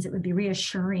meetings it would be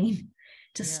reassuring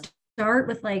to start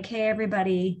with like, hey,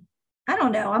 everybody, I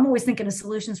don't know, I'm always thinking of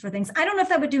solutions for things. I don't know if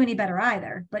that would do any better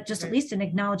either, but just at least an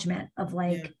acknowledgement of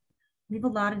like, we have a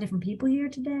lot of different people here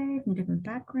today from different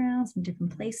backgrounds, from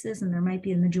different places, and there might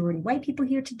be a majority white people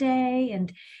here today,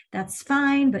 and that's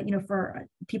fine. But, you know, for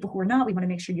people who are not, we want to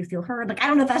make sure you feel heard. Like, I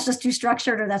don't know if that's just too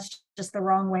structured or that's just the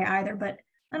wrong way either, but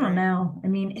I don't know. I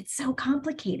mean, it's so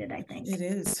complicated, I think. It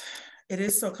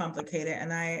is so complicated.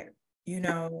 And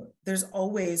there's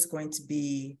always going to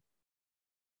be,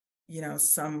 you know,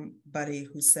 somebody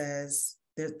who says,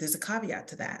 there's a caveat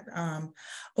to that.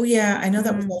 Oh yeah, I know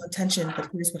that was well intentioned, but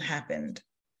here's what happened,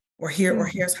 or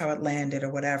here's how it landed,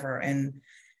 or whatever. And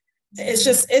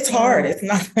it's hard. It's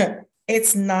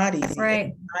not easy. Right.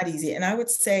 It's not easy. And I would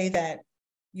say that,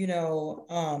 you know,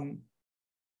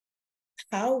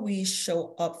 how we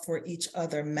show up for each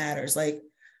other matters. Like,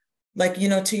 you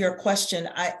know, to your question,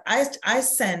 I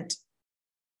sent,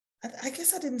 I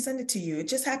guess I didn't send it to you. It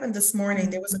just happened this morning.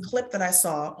 There was a clip that I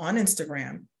saw on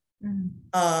Instagram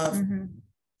of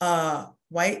a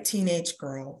white teenage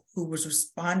girl who was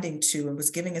responding to and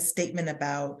was giving a statement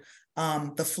about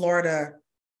the Florida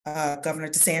Governor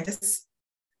DeSantis.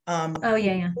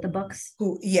 The books.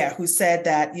 Who said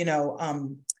that, you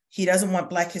know, he doesn't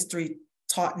want Black history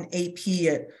taught in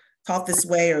AP or taught this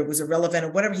way, or it was irrelevant,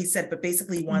 or whatever he said, but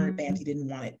basically he wanted it banned. He didn't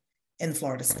want it in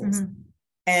Florida schools.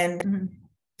 And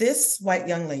this white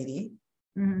young lady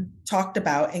talked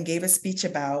about and gave a speech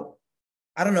about,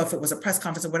 I don't know if it was a press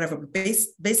conference or whatever, but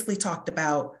basically talked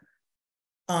about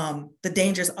the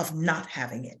dangers of not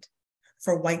having it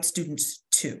for white students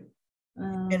too,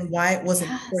 and why it was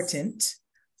important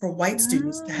for white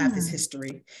students to have this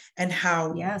history, and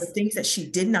how the things that she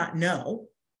did not know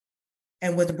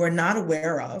and were not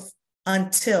aware of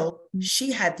until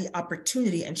she had the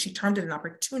opportunity, and she termed it an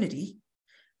opportunity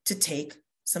to take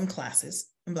some classes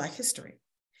in Black history.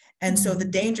 And so the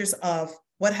dangers of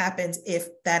what happens if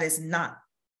that is not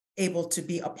able to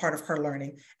be a part of her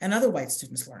learning and other white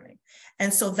students learning.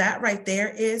 And so that right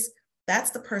there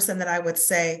that's the person that I would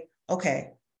say, okay,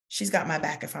 she's got my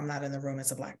back if I'm not in the room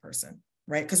as a Black person,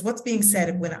 right? Because what's being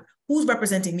said, who's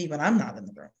representing me when I'm not in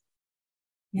the room?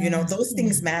 You know, those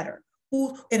things matter.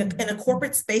 who in a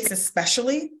corporate space,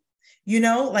 especially, you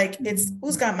know, like it's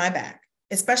who's got my back,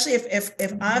 especially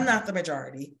if I'm not the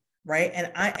majority, right?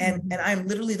 And I'm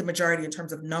literally the majority in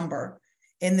terms of number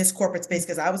in this corporate space,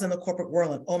 because I was in the corporate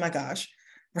world and oh my gosh,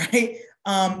 right?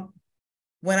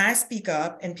 When I speak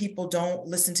up and people don't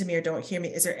listen to me or don't hear me,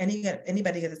 is there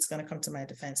anybody that's going to come to my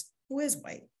defense who is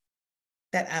white?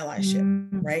 That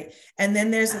allyship, right? And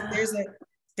then there's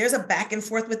a back and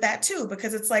forth with that too,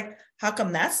 because it's like, how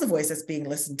come that's the voice that's being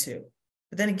listened to?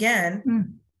 But then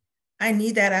again, I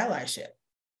need that allyship.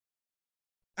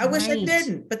 I wish I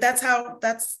didn't, but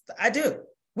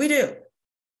we do.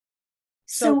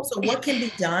 So what can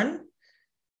be done?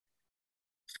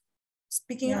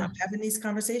 Speaking up, having these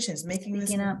conversations, making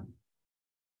this up.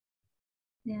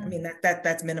 Yeah. I mean,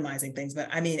 that's minimizing things, but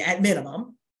I mean, at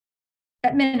minimum,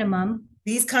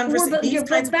 these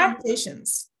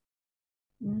conversations.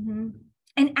 Mm-hmm.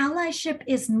 And allyship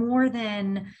is more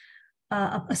than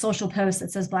a social post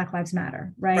that says Black Lives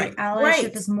Matter, right?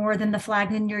 Allyship is more than the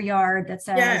flag in your yard that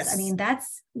says, I mean,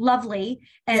 that's lovely.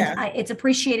 And it's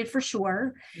appreciated for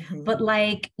sure. But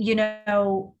like, you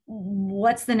know,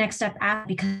 what's the next step after?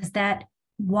 Because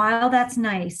while that's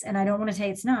nice, and I don't want to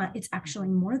say it's not, it's actually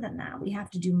more than that. We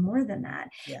have to do more than that.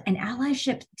 And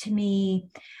allyship to me,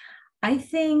 I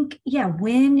think,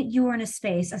 when you are in a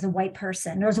space as a white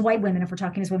person, or as a white woman, if we're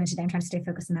talking as women today, I'm trying to stay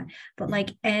focused on that. But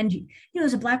like, and, you know,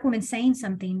 as a Black woman saying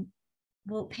something,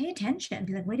 well, pay attention,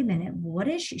 be like, wait a minute, what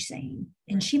is she saying?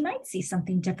 And she might see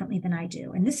something differently than I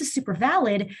do. And this is super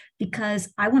valid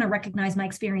because I want to recognize my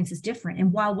experience is different.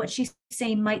 And while what she's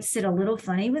saying might sit a little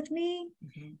funny with me,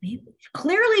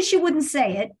 clearly she wouldn't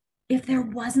say it if there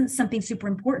wasn't something super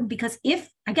important. Because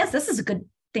I guess this is a good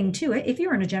thing too, if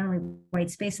you're in a generally white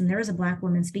space and there is a Black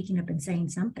woman speaking up and saying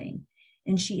something,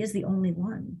 and she is the only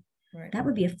one, that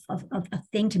would be a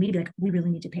thing to me to be like, we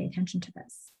really need to pay attention to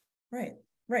this. Right.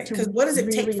 Because what does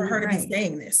it take for her to be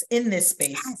saying this in this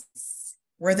space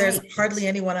where there's hardly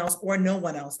anyone else or no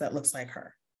one else that looks like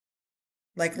her?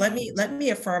 Like, let me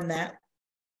affirm that.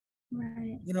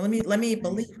 You know, let me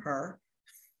believe her.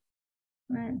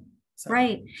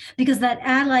 Right. Because that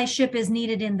allyship is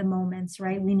needed in the moments,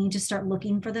 right? We need to start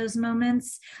looking for those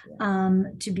moments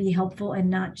to be helpful, and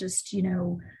not just, you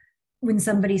know, when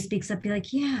somebody speaks up, be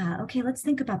like, yeah, okay, let's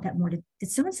think about that more. Did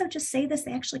so-and-so just say this?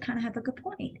 They actually kind of have a good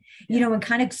point, you know, and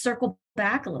kind of circle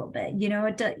back a little bit, you know,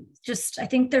 I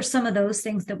think there's some of those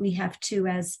things that we have to,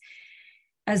 as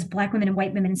Black women and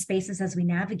white women in spaces as we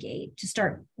navigate, to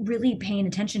start really paying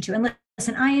attention to. And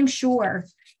listen, I am sure,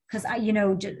 because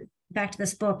back to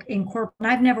this book in corporate,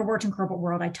 I've never worked in corporate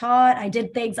world. I taught, I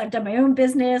did things, I've done my own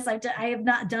business. I have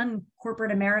not done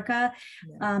corporate America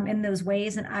in those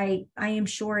ways. And I am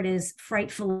sure it is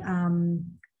frightfully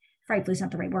is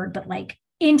not the right word, but like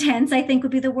intense, I think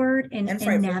would be the word, in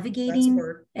navigating.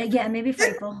 Maybe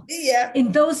frightful.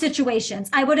 In those situations,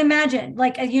 I would imagine,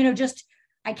 like, you know, just,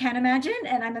 I can't imagine,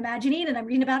 and I'm imagining, and I'm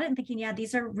reading about it and thinking,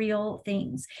 these are real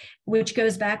things, which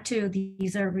goes back to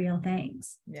these are real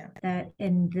things. That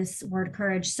in this word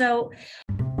courage. So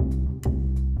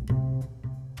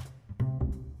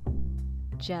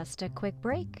just a quick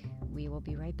break. We will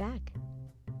be right back.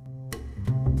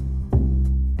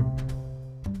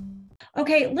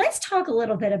 Okay, let's talk a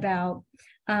little bit about,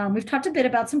 we've talked a bit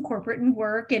about some corporate and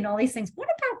work and all these things. What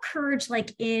about courage,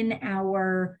 like in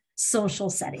our social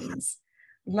settings?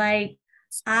 Like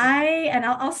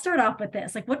I'll start off with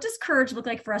this. Like, what does courage look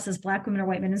like for us as Black women or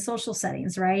white men in social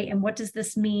settings, right? And what does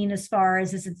this mean as far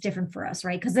as it's different for us,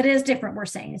 right? Because it is different. We're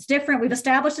saying it's different. We've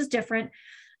established it's different.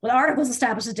 Well, the article's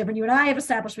established it's different. You and I have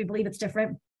established we believe it's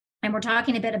different. And we're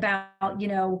talking a bit about, you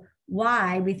know,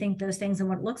 why we think those things and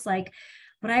what it looks like.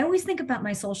 But I always think about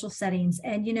my social settings,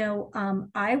 and, you know,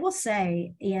 I will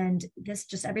say, and this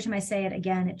just every time I say it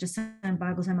again, it just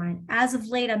boggles my mind. As of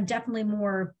late, I'm definitely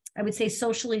more, I would say,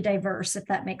 socially diverse, if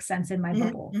that makes sense, in my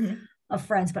bubble of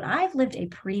friends. But I've lived a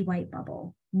pretty white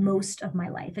bubble most of my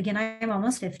life. Again, I'm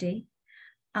almost 50.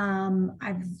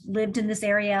 I've lived in this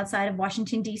area outside of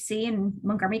Washington, D.C. and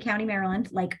Montgomery County, Maryland,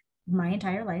 like my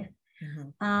entire life.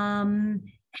 And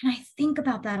I think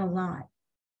about that a lot.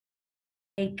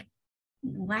 Like,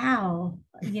 wow,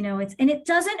 you know, it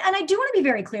doesn't, and I do want to be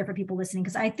very clear for people listening,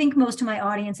 because I think most of my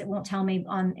audience, it won't tell me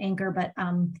on Anchor, but,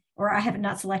 or I have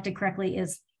not selected correctly,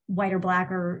 is white or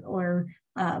Black or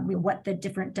what the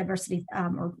different diversity,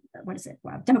 or what is it?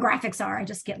 Wow, demographics are. I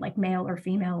just get like male or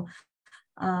female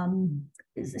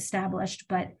is established,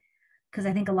 but because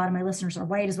I think a lot of my listeners are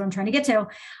white is what I'm trying to get to.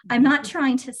 I'm not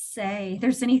trying to say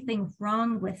there's anything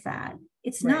wrong with that.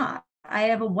 It's not. I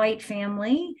have a white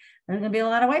family. There's going to be a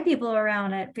lot of white people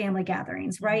around at family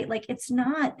gatherings, right? Like, it's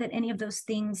not that any of those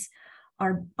things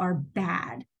are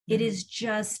bad. It is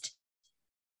just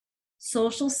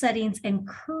social settings and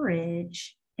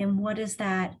courage. And what does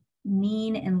that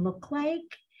mean and look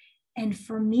like? And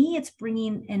for me, it's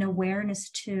bringing an awareness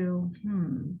to,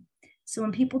 So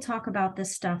when people talk about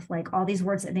this stuff, like all these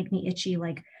words that make me itchy,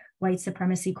 like white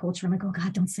supremacy culture, I'm like, oh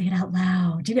God, don't say it out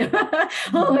loud.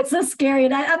 Oh, it's so scary.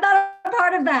 And I'm not a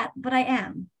part of that, but I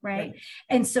am. Right.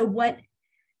 And so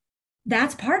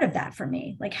that's part of that for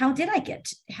me. Like, how did I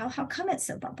how come it's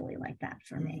so bubbly like that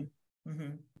for me?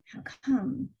 How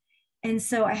come? And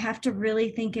so I have to really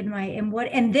think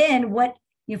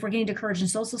if we're getting to courage in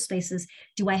social spaces,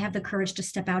 do I have the courage to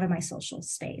step out of my social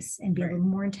space and be a little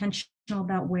more intentional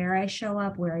about where I show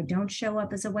up, where I don't show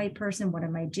up as a white person? What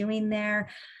am I doing there?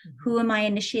 Who am I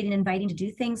initiating, inviting to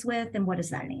do things with? And what does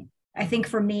that mean? I think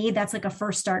for me, that's like a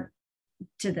first start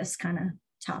to this kind of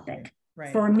topic.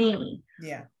 For me.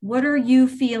 Yeah. What are you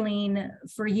feeling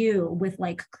for you with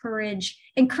like courage?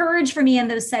 And courage for me in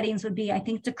those settings would be, I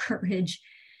think, the courage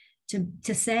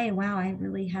to say, wow, I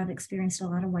really have experienced a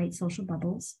lot of white social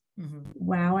bubbles.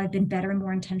 Wow, I've been better and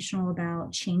more intentional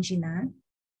about changing that.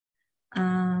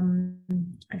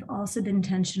 I've also been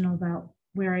intentional about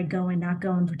where I go and not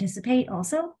go and participate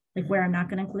also, like where I'm not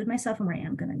going to include myself and where I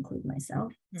am going to include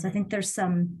myself. So I think there's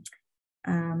some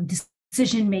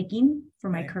decision making for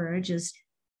my courage. Is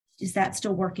that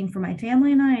still working for my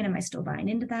family and I? And am I still buying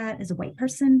into that as a white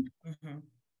person?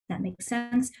 That makes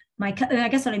sense. I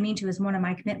guess what I mean to is one of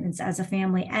my commitments as a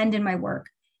family and in my work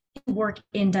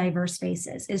in diverse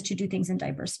spaces is to do things in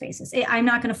diverse spaces. I'm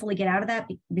not going to fully get out of that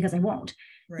because I won't,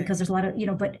 because there's a lot of,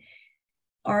 but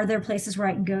are there places where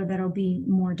I can go that'll be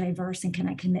more diverse, and can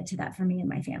I commit to that for me and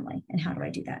my family? And how do I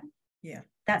do that? Yeah.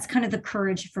 That's kind of the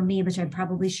courage for me, which I'm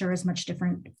probably sure is much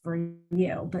different for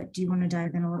you, but do you want to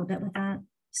dive in a little bit with that?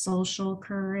 Social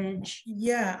courage?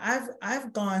 Yeah,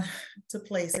 I've gone to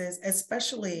places,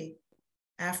 especially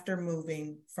after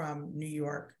moving from New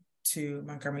York to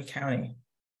Montgomery County.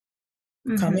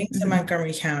 Coming to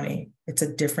Montgomery County, it's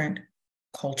a different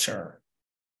culture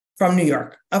from New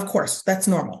York. Of course, that's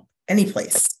normal. Any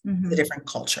place, a different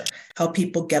culture, how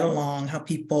people get along, how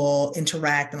people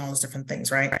interact, and all those different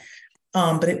things, right?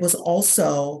 But it was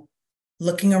also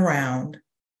looking around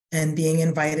and being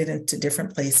invited into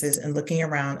different places and looking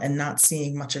around and not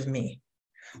seeing much of me,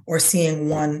 or seeing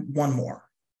one more,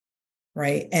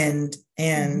 right? And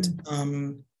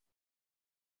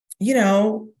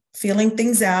feeling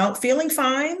things out, feeling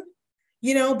fine,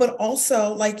 but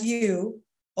also like you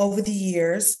over the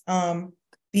years,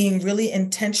 being really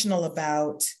intentional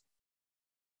about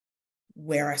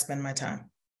where I spend my time.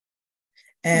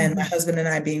 And my husband and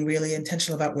I being really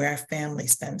intentional about where our family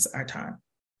spends our time.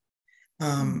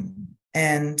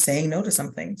 And saying no to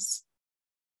some things,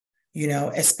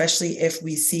 especially if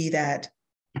we see that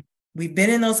we've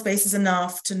been in those spaces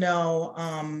enough to know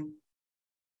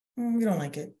we don't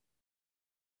like it,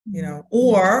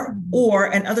 or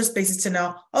in other spaces to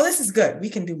know, oh, this is good, we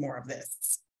can do more of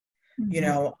this,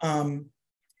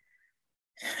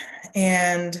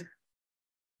 and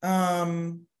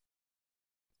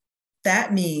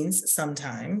that means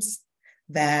sometimes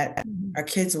that our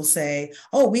kids will say,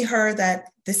 oh, we heard that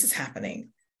this is happening,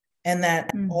 and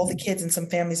that all the kids in some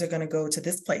families are going to go to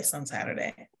this place on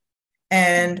Saturday.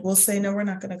 And we'll say, no, we're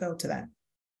not going to go to that.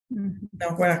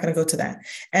 No, we're not going to go to that.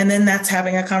 And then that's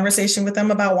having a conversation with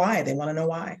them about why. They want to know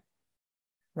why.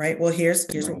 Right? Well, here's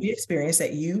what we experienced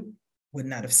that you would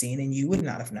not have seen and you would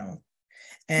not have known.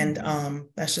 And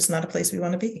that's just not a place we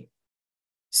want to be.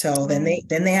 So then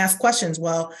they ask questions.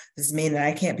 Well, does it mean that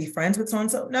I can't be friends with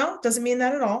so-and-so? No, doesn't mean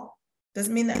that at all.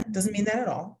 Doesn't mean that at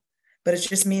all. But it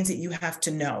just means that you have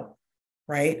to know,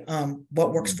 right?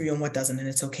 What works for you and what doesn't. And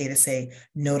it's okay to say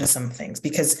no to some things,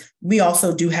 because we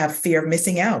also do have fear of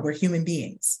missing out. We're human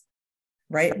beings,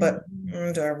 right? But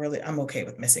I'm okay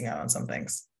with missing out on some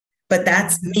things. But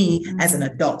that's me as an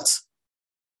adult.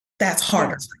 That's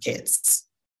harder for kids.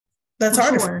 That's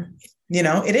harder for kids.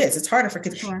 It is. It's harder for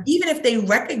kids. Sure. Even if they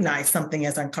recognize something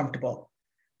as uncomfortable,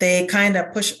 they kind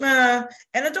of push, and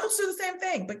adults do the same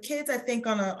thing, but kids, I think,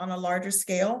 on a larger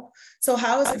scale. So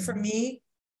how is it for me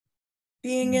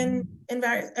being in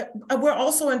various, we're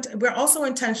also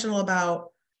intentional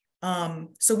about,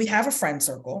 so we have a friend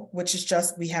circle, which is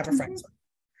just, we have a friend circle.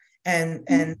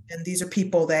 And these are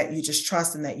people that you just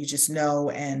trust and that you just know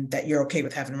and that you're okay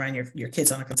with having around your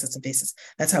kids on a consistent basis.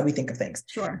 That's how we think of things.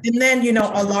 Sure. And then,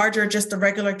 a larger, just a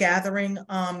regular gathering.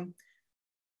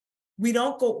 We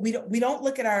don't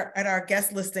look at our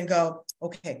guest list and go,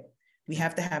 okay, we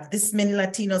have to have this many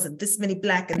Latinos and this many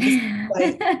Black and this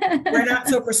white. We're not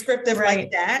so prescriptive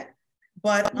like that.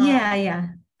 But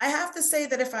I have to say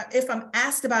that if I'm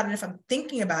asked about it, if I'm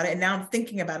thinking about it, and now I'm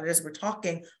thinking about it as we're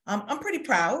talking, I'm pretty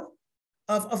proud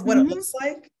of what it looks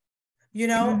like. You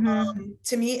know,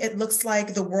 to me, it looks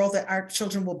like the world that our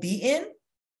children will be in,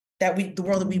 the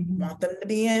world that we want them to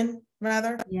be in,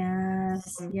 rather.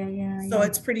 Yes. So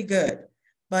it's pretty good.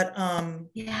 But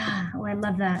yeah. Oh, I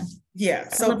love that. Yeah.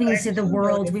 So I love when you say the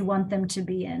world we want them to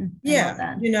be in.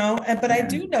 Yeah. You know, but I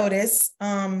do notice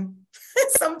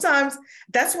sometimes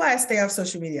that's why I stay off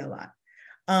social media a lot.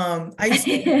 I used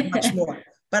to be much more,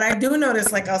 but I do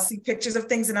notice, like, I'll see pictures of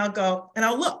things and I'll go and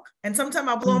I'll look, and sometimes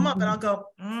I'll blow them up and I'll go,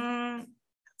 I don't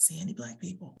see any Black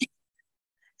people.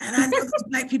 And I know there's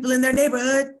Black people in their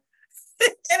neighborhood.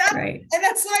 And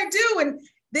that's what I do. And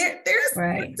there's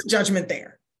a judgment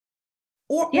there.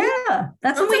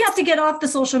 That's when we have to get off the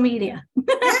social media.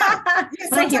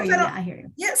 I hear you. I hear you.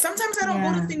 Yeah, sometimes I don't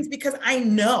go to things because I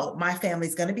know my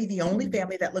family's going to be the only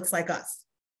family that looks like us.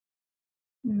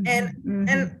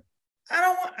 And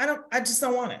I just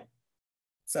don't want it.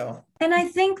 So, and I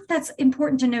think that's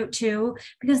important to note too,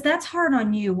 because that's hard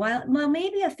on you. While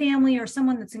maybe a family or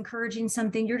someone that's encouraging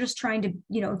something, you're just trying to,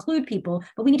 include people,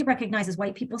 but we need to recognize as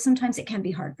white people, sometimes it can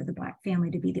be hard for the Black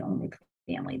family to be the only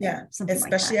family there.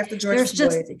 Especially like after George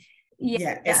Floyd.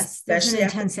 There's an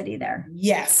intensity there.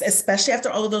 Yes, especially after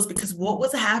all of those, because what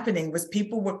was happening was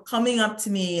people were coming up to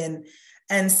me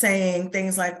and saying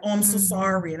things like, "Oh, I'm so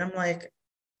sorry," and I'm like,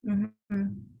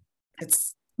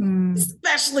 it's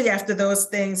especially after those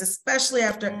things, especially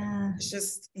after it's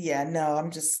just no, I'm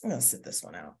gonna sit this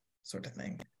one out, sort of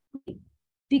thing,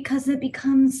 because it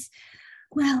becomes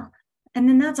and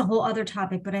then that's a whole other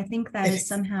topic, but I think that is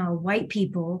somehow white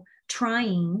people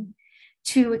trying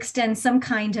to extend some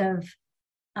kind of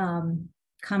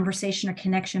conversation or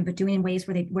connection, but doing in ways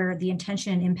where the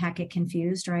intention and impact get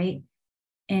confused, right?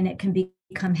 And it can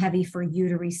become heavy for you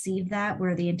to receive that,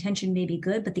 where the intention may be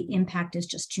good, but the impact is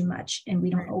just too much. And we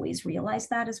don't always realize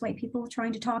that as white people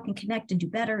trying to talk and connect and do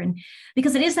better. And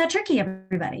because it is that tricky,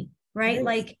 everybody, right?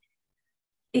 Like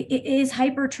it is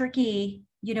hyper tricky.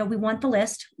 We want the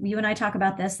list. You and I talk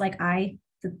about this,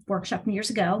 the workshop from years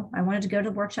ago. I wanted to go to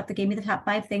the workshop that gave me the top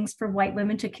 5 things for white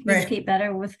women to communicate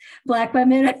better with Black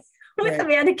women with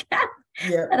Amanda Capp.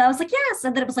 And I was like, yes.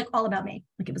 And then it was like all about me.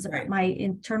 Like it was about my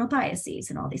internal biases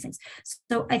and all these things.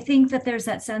 So I think that there's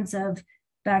that sense of,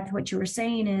 back to what you were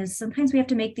saying, is sometimes we have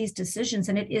to make these decisions,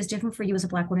 and it is different for you as a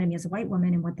Black woman and me as a white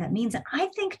woman, and what that means. And I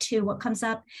think too, what comes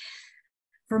up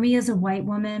for me as a white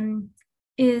woman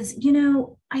is,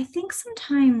 I think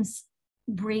sometimes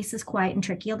race is quiet and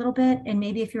tricky a little bit. And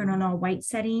maybe if you're in an all white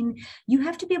setting, you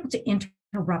have to be able to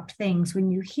interrupt things when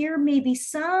you hear maybe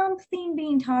something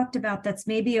being talked about that's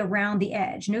maybe around the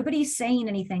edge. Nobody's saying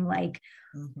anything like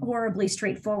horribly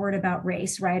straightforward about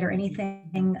race, right? Or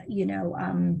anything,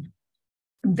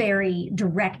 very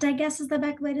direct, I guess is the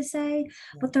best way to say.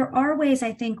 But there are ways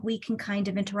I think we can kind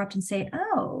of interrupt and say,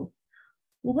 oh,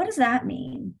 well, what does that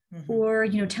mean? Or,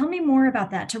 tell me more about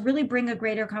that, to really bring a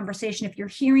greater conversation. If you're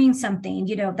hearing something,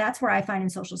 that's where I find in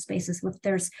social spaces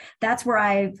that's where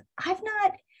I've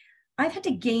had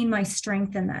to gain my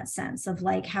strength in that sense of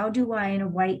like, how do I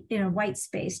in a white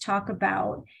space talk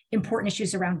about important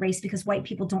issues around race? Because white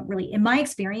people don't really, in my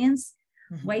experience,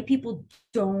 white people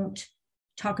don't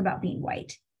talk about being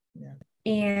white.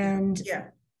 And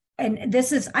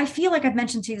this is, I feel like I've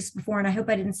mentioned to you this before, and I hope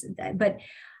I didn't, but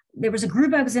there was a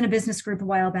group, I was in a business group a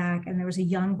while back, and there was a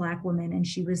young Black woman, and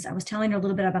I was telling her a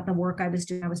little bit about the work I was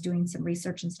doing. I was doing some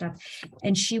research and stuff.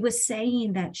 And she was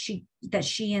saying that she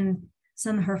and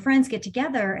some of her friends get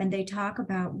together and they talk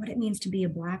about what it means to be a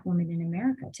Black woman in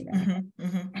America today.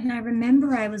 And I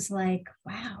remember I was like,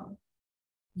 wow.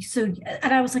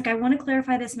 And I was like, I want to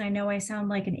clarify this. And I know I sound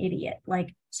like an idiot.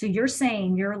 Like, so you're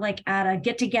saying you're like at a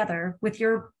get together with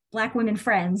your Black women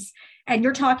friends, and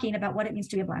you're talking about what it means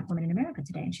to be a Black woman in America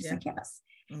today. And she's like, yes.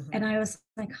 And I was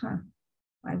like,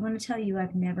 I want to tell you,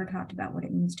 I've never talked about what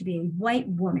it means to be a white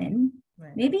woman,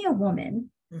 maybe a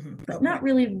woman, but not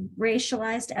really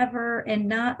racialized ever, and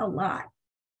not a lot,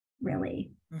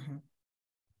 really,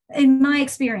 in my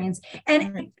experience.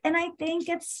 And I think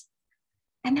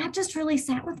and that just really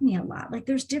sat with me a lot. Like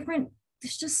there's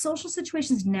just social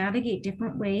situations navigate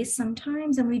different ways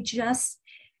sometimes,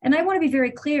 and I want to be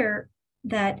very clear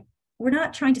that we're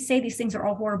not trying to say these things are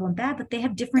all horrible and bad, but they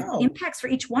have different impacts for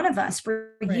each one of us.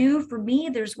 For you, for me,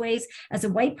 there's ways as a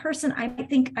white person, I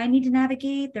think I need to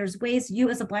navigate. There's ways you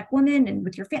as a Black woman and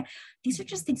with your family. These are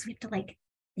just things we have to like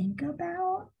think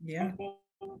about. I think.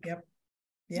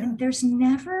 And there's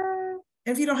never.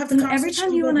 If you don't have the conversation, every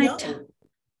time you and I talk,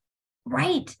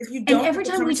 right. If you don't, and every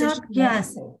time we talk,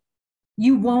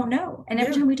 You won't know. And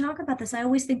every Yeah. time we talk about this, I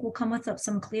always think we'll come with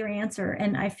some clear answer.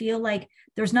 And I feel like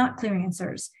there's not clear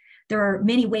answers. There are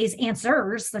many ways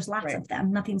answers. There's lots Right. of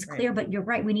them. Nothing's Right. clear, but you're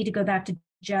right. We need to go back to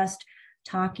just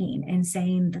talking and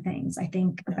saying the things. I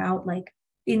think Yeah. about like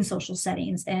in social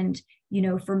settings. And, you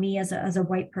know, for me as a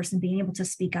white person, being able to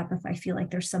speak up if I feel like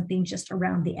there's something just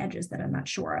around the edges that I'm not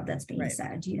sure of that's being Right.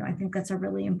 said. You know, I think that's a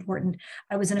really important.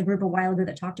 I was in a group a while ago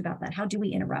that talked about that. How do we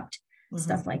interrupt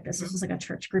stuff like this? This was like a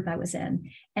church group I was in.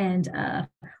 And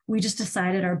we just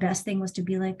decided our best thing was to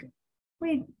be like,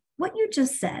 wait, what you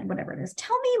just said, whatever it is,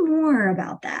 tell me more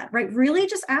about that, right? Really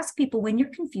just ask people when you're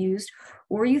confused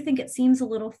or you think it seems a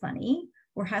little funny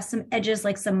or has some edges,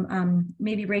 like some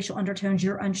maybe racial undertones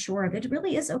you're unsure of. It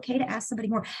really is okay to ask somebody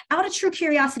more out of true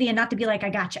curiosity and not to be like, I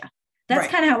gotcha. That's Right.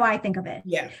 kind of how I think of it.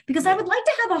 Yeah. Because Yeah. I would like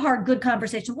to have a hard, good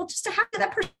conversation. Well, just to have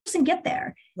that person get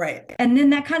there. Right. And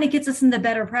then that kind of gets us in the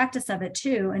better practice of it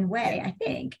too, in a way, Yeah. I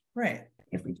think, Right.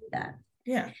 if we do that.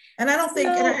 Yeah. And I don't think,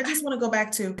 and I So- just want to go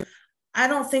back to, I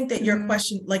don't think that your Mhm.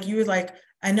 question, like you were like,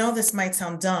 I know this might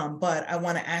sound dumb, but I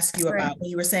want to ask you Right. about what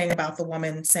you were saying about the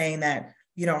woman saying that,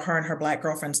 you know, her and her Black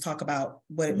girlfriends talk about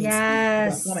what it means to be a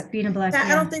Yes, Black woman. being a Black.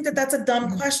 I don't think that that's a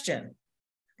dumb Mhm. question.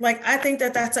 Like, I think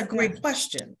that that's a great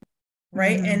question,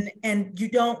 right? Mhm. And you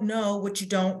don't know what you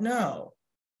don't know.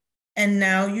 And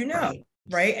now you know,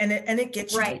 right? And it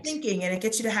gets you to Right. thinking, and it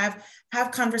gets you to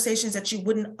have conversations that you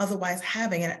wouldn't otherwise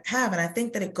have. And I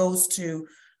think that it goes to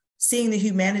seeing the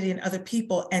humanity in other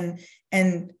people.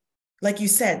 And like you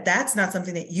said, that's not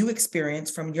something that you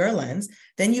experience from your lens.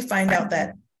 Then you find out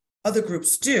that other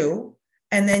groups do.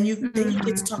 And then you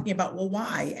get to talking about, well,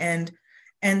 why? And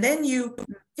then you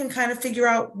can kind of figure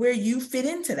out where you fit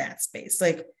into that space.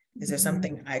 Like, is there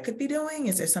something I could be doing?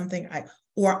 Is there something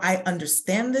I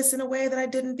understand this in a way that I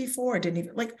didn't before? I didn't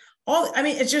even like I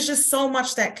mean, it's just so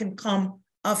much that can come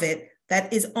of it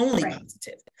that is only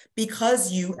positive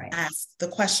because you asked the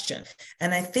question.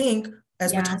 And I think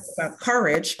as we're talking about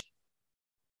courage,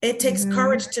 it takes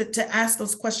courage to ask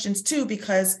those questions too,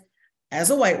 because as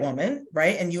a white woman,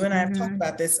 right? And you and I have talked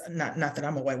about this, not that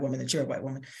I'm a white woman, that you're a white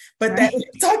woman, but that we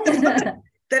talked about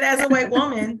that as a white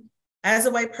woman, as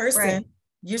a white person,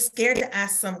 you're scared to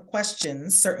ask some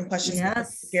questions, certain questions, because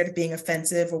you're scared of being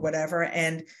offensive or whatever.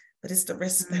 But it's the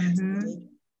risk that has to be taken.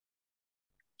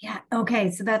 Yeah.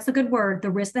 Okay. So that's a good word. The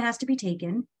risk that has to be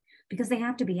taken, because they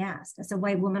have to be asked. As a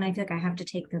white woman, I feel like I have to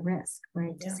take the risk,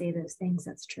 right? To say those things.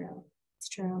 That's true. It's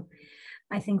true.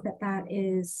 I think that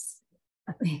is,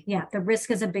 the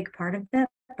risk is a big part of that.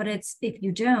 But it's, if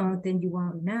you don't, then you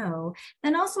won't know.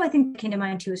 And also, I think came to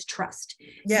mind too is trust.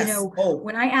 Yes. You know,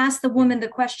 when I asked the woman the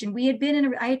question,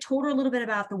 I had told her a little bit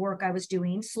about the work I was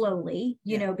doing slowly,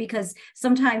 you know, because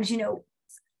sometimes, you know,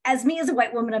 as me as a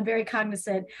white woman, I'm very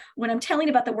cognizant when I'm telling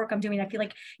about the work I'm doing. I feel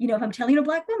like, you know, if I'm telling a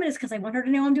Black woman, it's because I want her to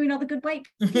know I'm doing all the good white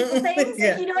people things.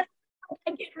 And, you know,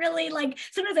 I get really like,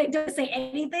 sometimes I don't say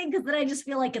anything because then I just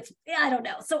feel like it's, I don't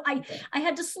know. So I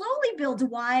had to slowly build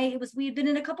why it was, we had been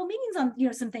in a couple meetings on, you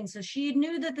know, some things. So she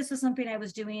knew that this was something I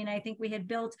was doing. And I think we had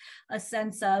built a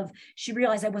sense of, she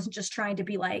realized I wasn't just trying to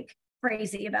be like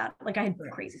crazy about it. Like I had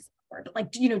crazy support, but like,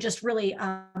 you know, just really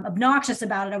obnoxious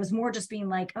about it. I was more just being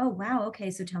like, oh, wow.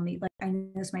 Okay. So tell me, like, I know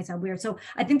this might sound weird. So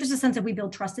I think there's a sense that we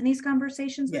build trust in these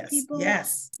conversations with people.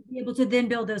 Yes. To be able to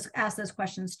then ask those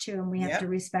questions too. And we have to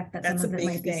respect that some of it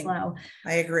might be slow.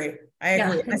 I agree.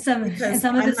 And some of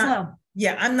it's slow.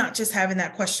 Yeah. I'm not just having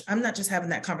that question. I'm not just having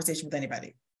that conversation with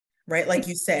anybody, right? Like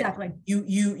you said,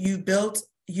 you built,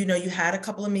 you know, you had a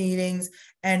couple of meetings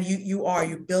and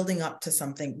you're building up to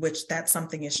something, which that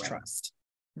something is trust,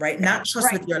 right? Not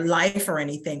trust with your life or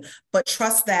anything, but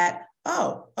trust that,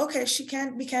 oh, okay,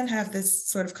 we can have this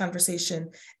sort of conversation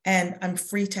and I'm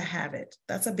free to have it.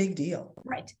 That's a big deal.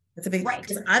 Right. It's a big,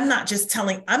 because I'm not just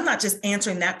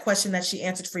answering that question that she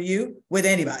answered for you with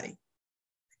anybody.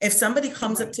 If somebody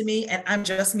comes up to me and I'm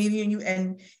just meeting you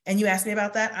and you ask me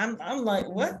about that, I'm like,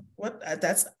 what?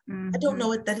 That's, I don't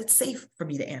know that it's safe for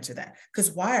me to answer that,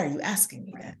 because why are you asking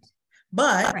me that?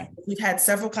 But we've had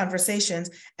several conversations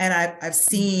and I've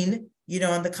seen, you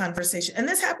know, in the conversation, and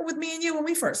this happened with me and you when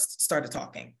we first started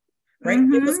talking, right?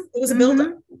 It was a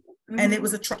buildup. And it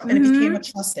was and it became a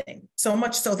trusting, so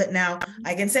much so that now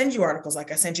I can send you articles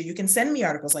like I sent you. You can send me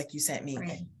articles like you sent me.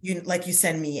 You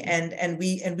send me, and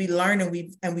we learn and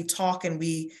we talk and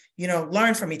we, you know,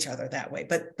 learn from each other that way.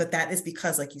 But that is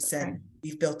because, like you said,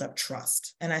 we've built up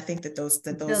trust, and I think that those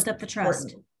built up the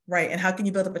trust, right? And how can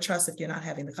you build up a trust if you're not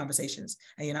having the conversations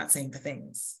and you're not saying the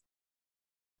things?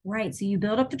 Right. So you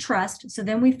build up the trust. So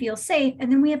then we feel safe.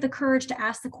 And then we have the courage to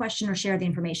ask the question or share the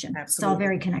information. Absolutely. It's all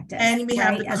very connected. And we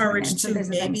have the courage to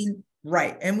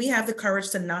Right. And we have the courage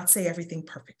to not say everything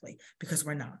perfectly because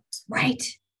we're not. Right.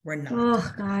 We're not.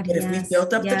 Oh God. But if we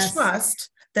built up the yes. trust,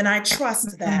 then I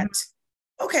trust that,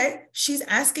 okay, she's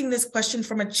asking this question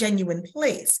from a genuine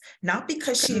place, not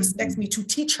because she expects me to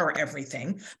teach her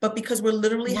everything, but because we're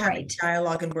literally having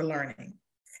dialogue and we're learning.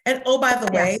 And oh, by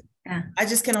the way, I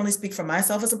just can only speak for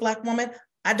myself as a Black woman.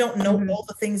 I don't know all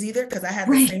the things either because I had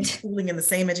the same schooling and the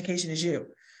same education as you.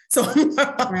 So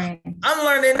I'm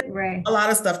learning a lot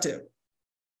of stuff too.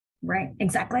 Right.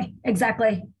 Exactly.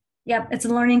 Yep. It's a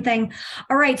learning thing.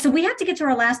 All right. So we have to get to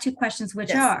our last two questions,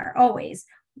 which are always,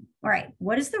 all right,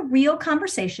 what is the real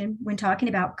conversation when talking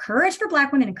about courage for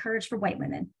Black women and courage for white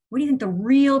women? What do you think the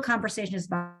real conversation is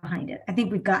behind it? I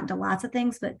think we've gotten to lots of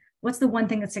things, but what's the one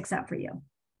thing that sticks out for you?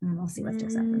 And we'll see what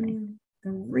sticks out for me.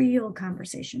 The real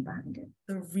conversation behind it.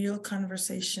 The real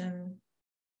conversation.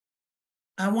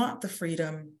 I want the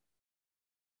freedom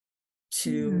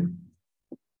to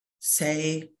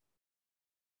say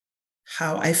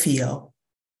how I feel,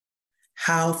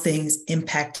 how things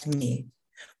impact me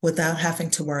without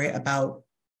having to worry about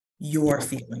your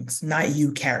feelings, not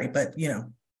you, Carrie, but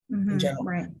in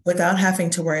general, without having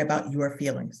to worry about your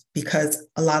feelings, because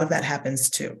a lot of that happens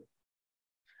too.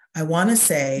 I want to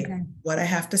say what I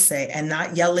have to say and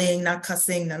not yelling, not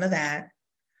cussing, none of that.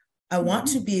 I want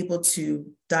to be able to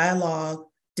dialogue,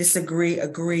 disagree,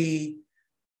 agree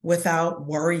without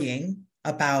worrying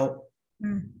about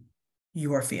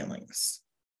your feelings.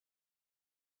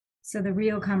 So the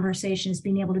real conversation is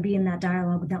being able to be in that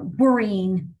dialogue without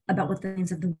worrying about what the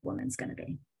things of the woman's going to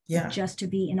be. Yeah. Just to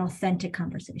be an authentic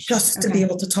conversation. Just to be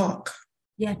able to talk.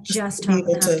 Yeah, just talk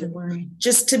without to worry.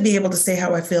 Just to be able to say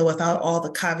how I feel without all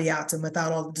the caveats and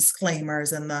without all the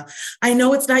disclaimers and I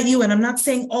know it's not you and I'm not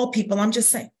saying all people, I'm just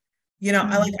saying,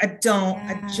 I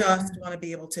just want to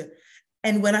be able to.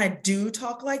 And when I do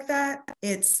talk like that,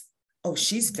 it's,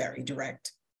 she's very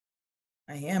direct.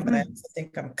 I am, but I also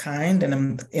think I'm kind and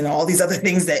I'm, all these other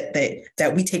things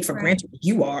that we take for granted.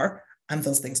 You are, I'm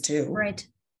those things too. Right.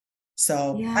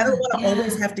 So I don't want to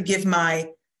always have to give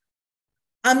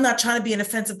I'm not trying to be an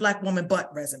offensive Black woman,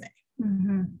 but resume.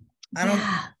 I don't.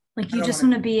 Like you just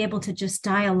want to be able to just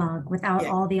dialogue without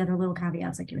all the other little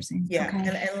caveats, like you were saying. Yeah.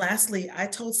 Okay. And lastly, I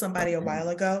told somebody a while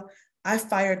ago, I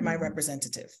fired my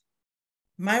representative.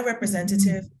 My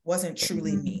representative wasn't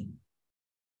truly me.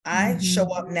 I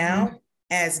show up now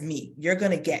as me. You're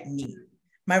going to get me.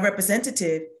 My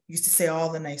representative used to say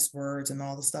all the nice words and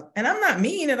all the stuff. And I'm not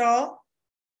mean at all,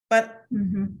 but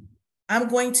I'm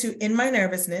going to, in my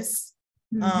nervousness,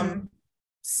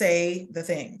 say the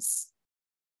things.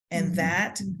 And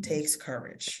that takes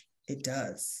courage. It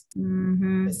does.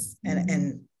 And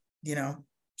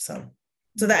so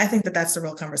that I think that's the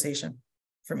real conversation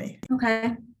for me.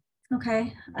 Okay.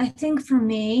 I think for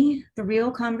me, the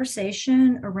real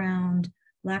conversation around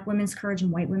Black women's courage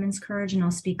and white women's courage, and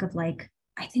I'll speak of I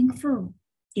think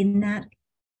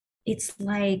it's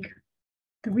like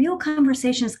the real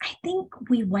conversation is, I think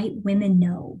we white women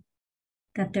know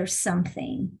that there's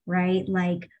something, right?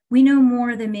 Like we know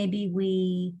more than maybe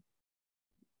we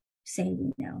say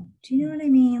we know. Do you know what I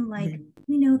mean? Like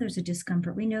we know there's a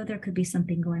discomfort. We know there could be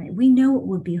something going on. We know it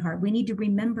would be hard. We need to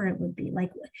remember it would be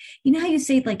like, how you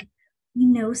say we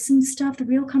know some stuff. The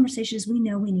real conversation is we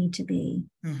know we need to be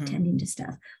tending to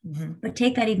stuff. But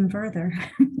take that even further.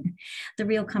 The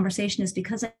real conversation is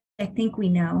because I think we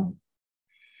know.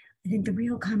 I think the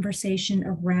real conversation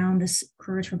around this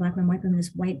courage for Black women, white women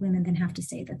is white women then have to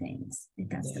say the things. I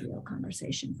think that's the real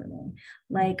conversation for me.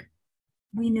 Like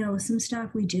we know some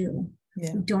stuff we do.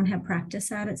 Yeah. We don't have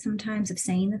practice at it sometimes of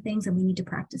saying the things, and we need to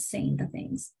practice saying the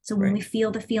things. So when we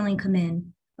feel the feeling come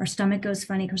in, our stomach goes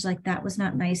funny because that was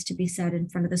not nice to be said in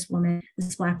front of this woman,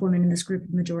 this Black woman in this group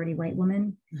of majority white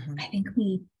women. I think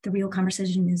the real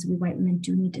conversation is we white women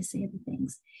do need to say the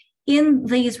things in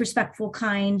these respectful,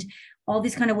 kind, all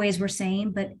these kind of ways we're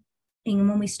saying, but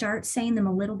when we start saying them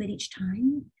a little bit each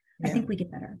time, I think we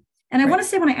get better. And I want to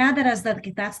say when I add that as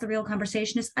that's the real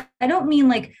conversation is, I don't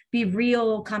mean be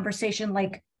real conversation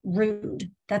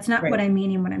rude. That's not what I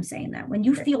mean when I'm saying that. When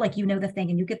you feel like you know the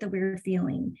thing and you get the weird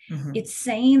feeling, it's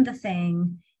saying the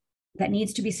thing that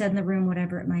needs to be said in the room,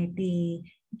 whatever it might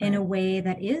be, in a way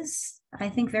that is, I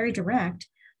think, very direct,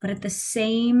 but at the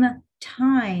same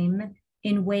time,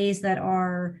 in ways that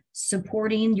are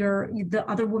supporting the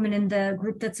other woman in the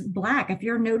group that's Black. If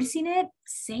you're noticing it,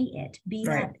 say it. Be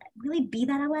that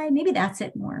ally. Maybe that's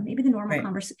it more. Maybe the normal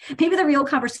conversation. Maybe the real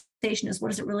conversation is, what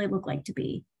does it really look like to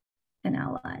be an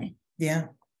ally? Yeah.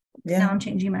 Now I'm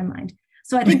changing my mind.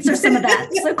 So I think there's some of that.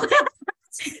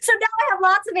 So now I have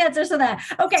lots of answers to that.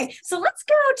 Okay, so let's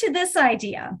go to this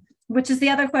idea, which is the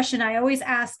other question I always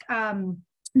ask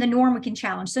the norm we can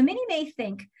challenge. So many may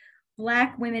think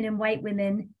Black women and white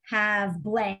women have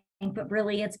blank, but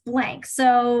really it's blank.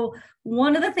 So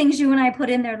one of the things you and I put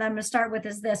in there that I'm going to start with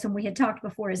is this, and we had talked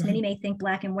before, is many may think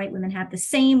Black and white women have the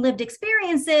same lived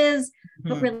experiences,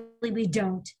 but really we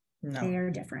don't. No. They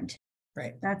are different.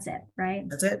 Right. That's it, right?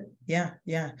 That's it. Yeah,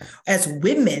 yeah. As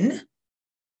women,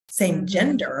 same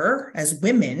gender as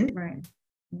women, right.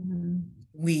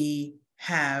 We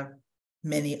have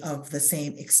many of the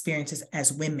same experiences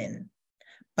as women,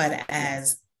 but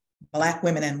as Black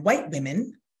women and white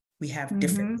women, we have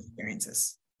different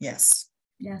experiences. Yes.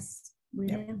 Yes, we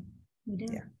do. We do.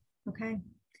 Yeah. Okay.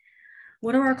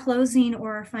 What are our closing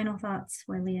or our final thoughts,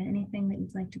 Wailea? Anything that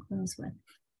you'd like to close with?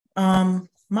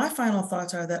 My final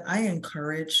thoughts are that I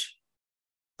encourage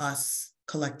us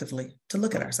collectively to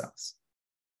look at ourselves.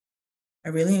 I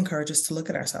really encourage us to look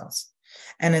at ourselves.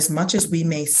 And as much as we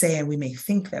may say and we may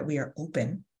think that we are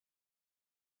open,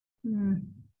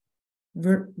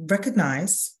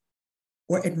 recognize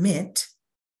or admit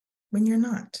when you're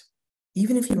not,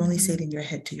 even if you only say it in your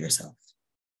head to yourself.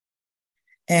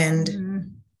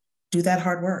 And do that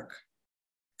hard work,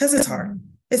 because it's hard.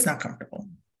 It's not comfortable,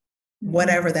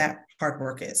 whatever that hard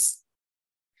work is.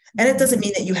 And it doesn't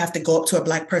mean that you have to go up to a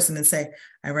Black person and say,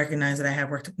 I recognize that I have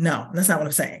work. No, that's not what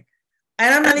I'm saying.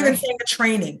 And I'm not even saying a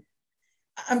training.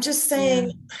 I'm just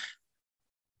saying,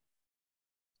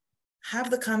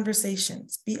 have the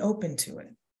conversations, be open to it.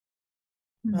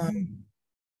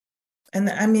 And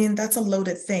I mean, that's a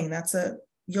loaded thing.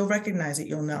 You'll recognize it,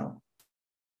 you'll know.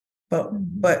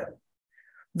 But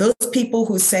those people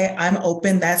who say, I'm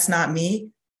open, that's not me,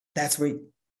 then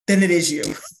it is you.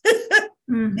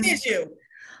 It is you.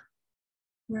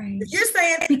 Right. If you're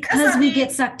saying, because we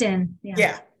get sucked in.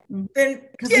 Then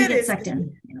because we get sucked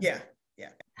in. Yeah.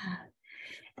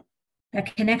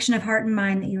 That connection of heart and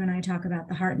mind that you and I talk about,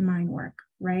 the heart and mind work,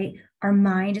 right? Our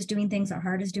mind is doing things, our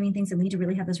heart is doing things, and we need to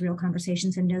really have those real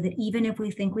conversations and know that even if we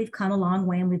think we've come a long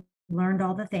way and we've learned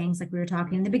all the things like we were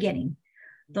talking in the beginning,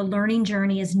 the learning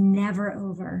journey is never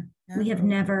over. We have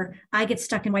never, I get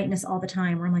stuck in whiteness all the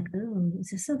time where I'm like, oh,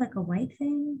 is this like a white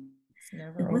thing?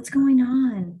 Like, what's going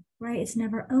on? Right? It's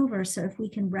never over. So if we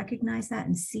can recognize that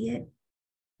and see it,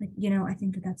 like, I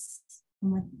think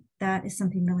that is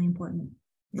something really important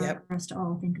for us to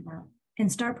all think about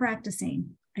and start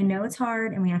practicing. I know it's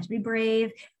hard and we have to be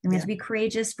brave and we have to be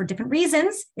courageous for different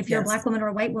reasons if you're a Black woman or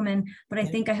a white woman. But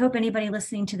I hope anybody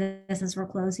listening to this as we're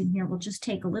closing here will just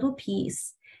take a little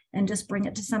piece and just bring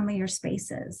it to some of your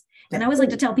spaces. And I always like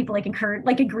to tell people, like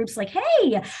in groups, like,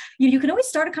 hey, you can always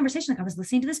start a conversation. Like, I was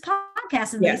listening to this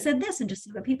podcast and they said this, and just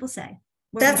see what people say.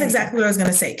 That's exactly what I was going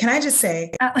to say. Can I just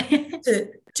say to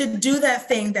do that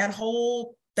thing,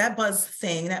 that buzz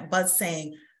saying, I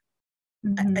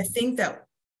think that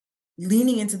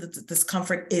leaning into the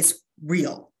discomfort is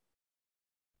real.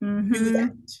 Do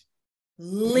that.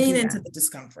 Lean into the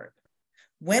discomfort.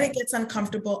 When it gets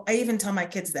uncomfortable, I even tell my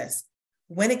kids this.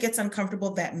 When it gets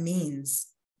uncomfortable, that means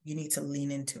you need to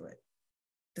lean into it.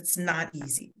 That's not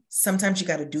easy. Sometimes you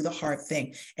got to do the hard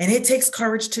thing. And it takes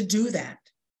courage to do that.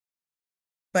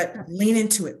 But lean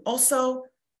into it. Also,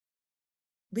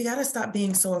 we got to stop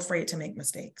being so afraid to make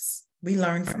mistakes. We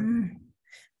learn from them.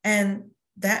 And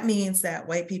that means that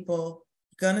white people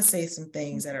are going to say some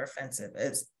things that are offensive.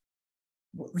 The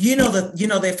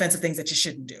offensive things that you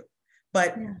shouldn't do.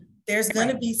 But there's going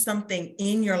to be something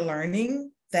in your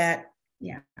learning that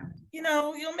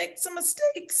you'll make some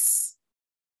mistakes,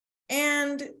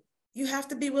 and you have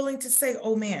to be willing to say,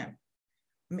 oh man,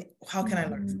 how can I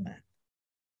learn from that?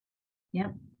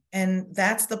 Yep. And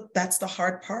that's the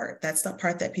hard part. That's the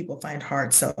part that people find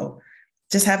hard. So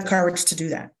just have courage to do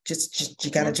that.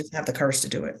 You got to just have the courage to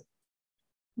do it.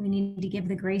 We need to give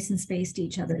the grace and space to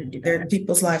each other to do that. There are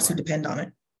people's lives who depend on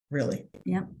it, really.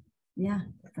 Yep. Yeah,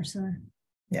 for sure.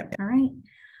 Yep. All right.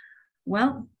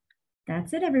 Well,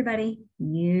 that's it, everybody.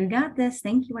 You got this.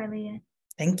 Thank you, Wailea.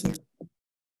 Thank you.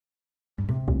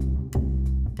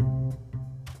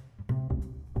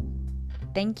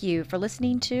 Thank you for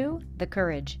listening to The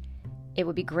Courage. It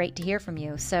would be great to hear from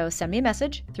you, so send me a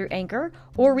message through Anchor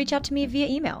or reach out to me via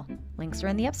email. Links are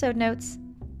in the episode notes.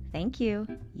 Thank you.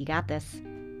 You got this.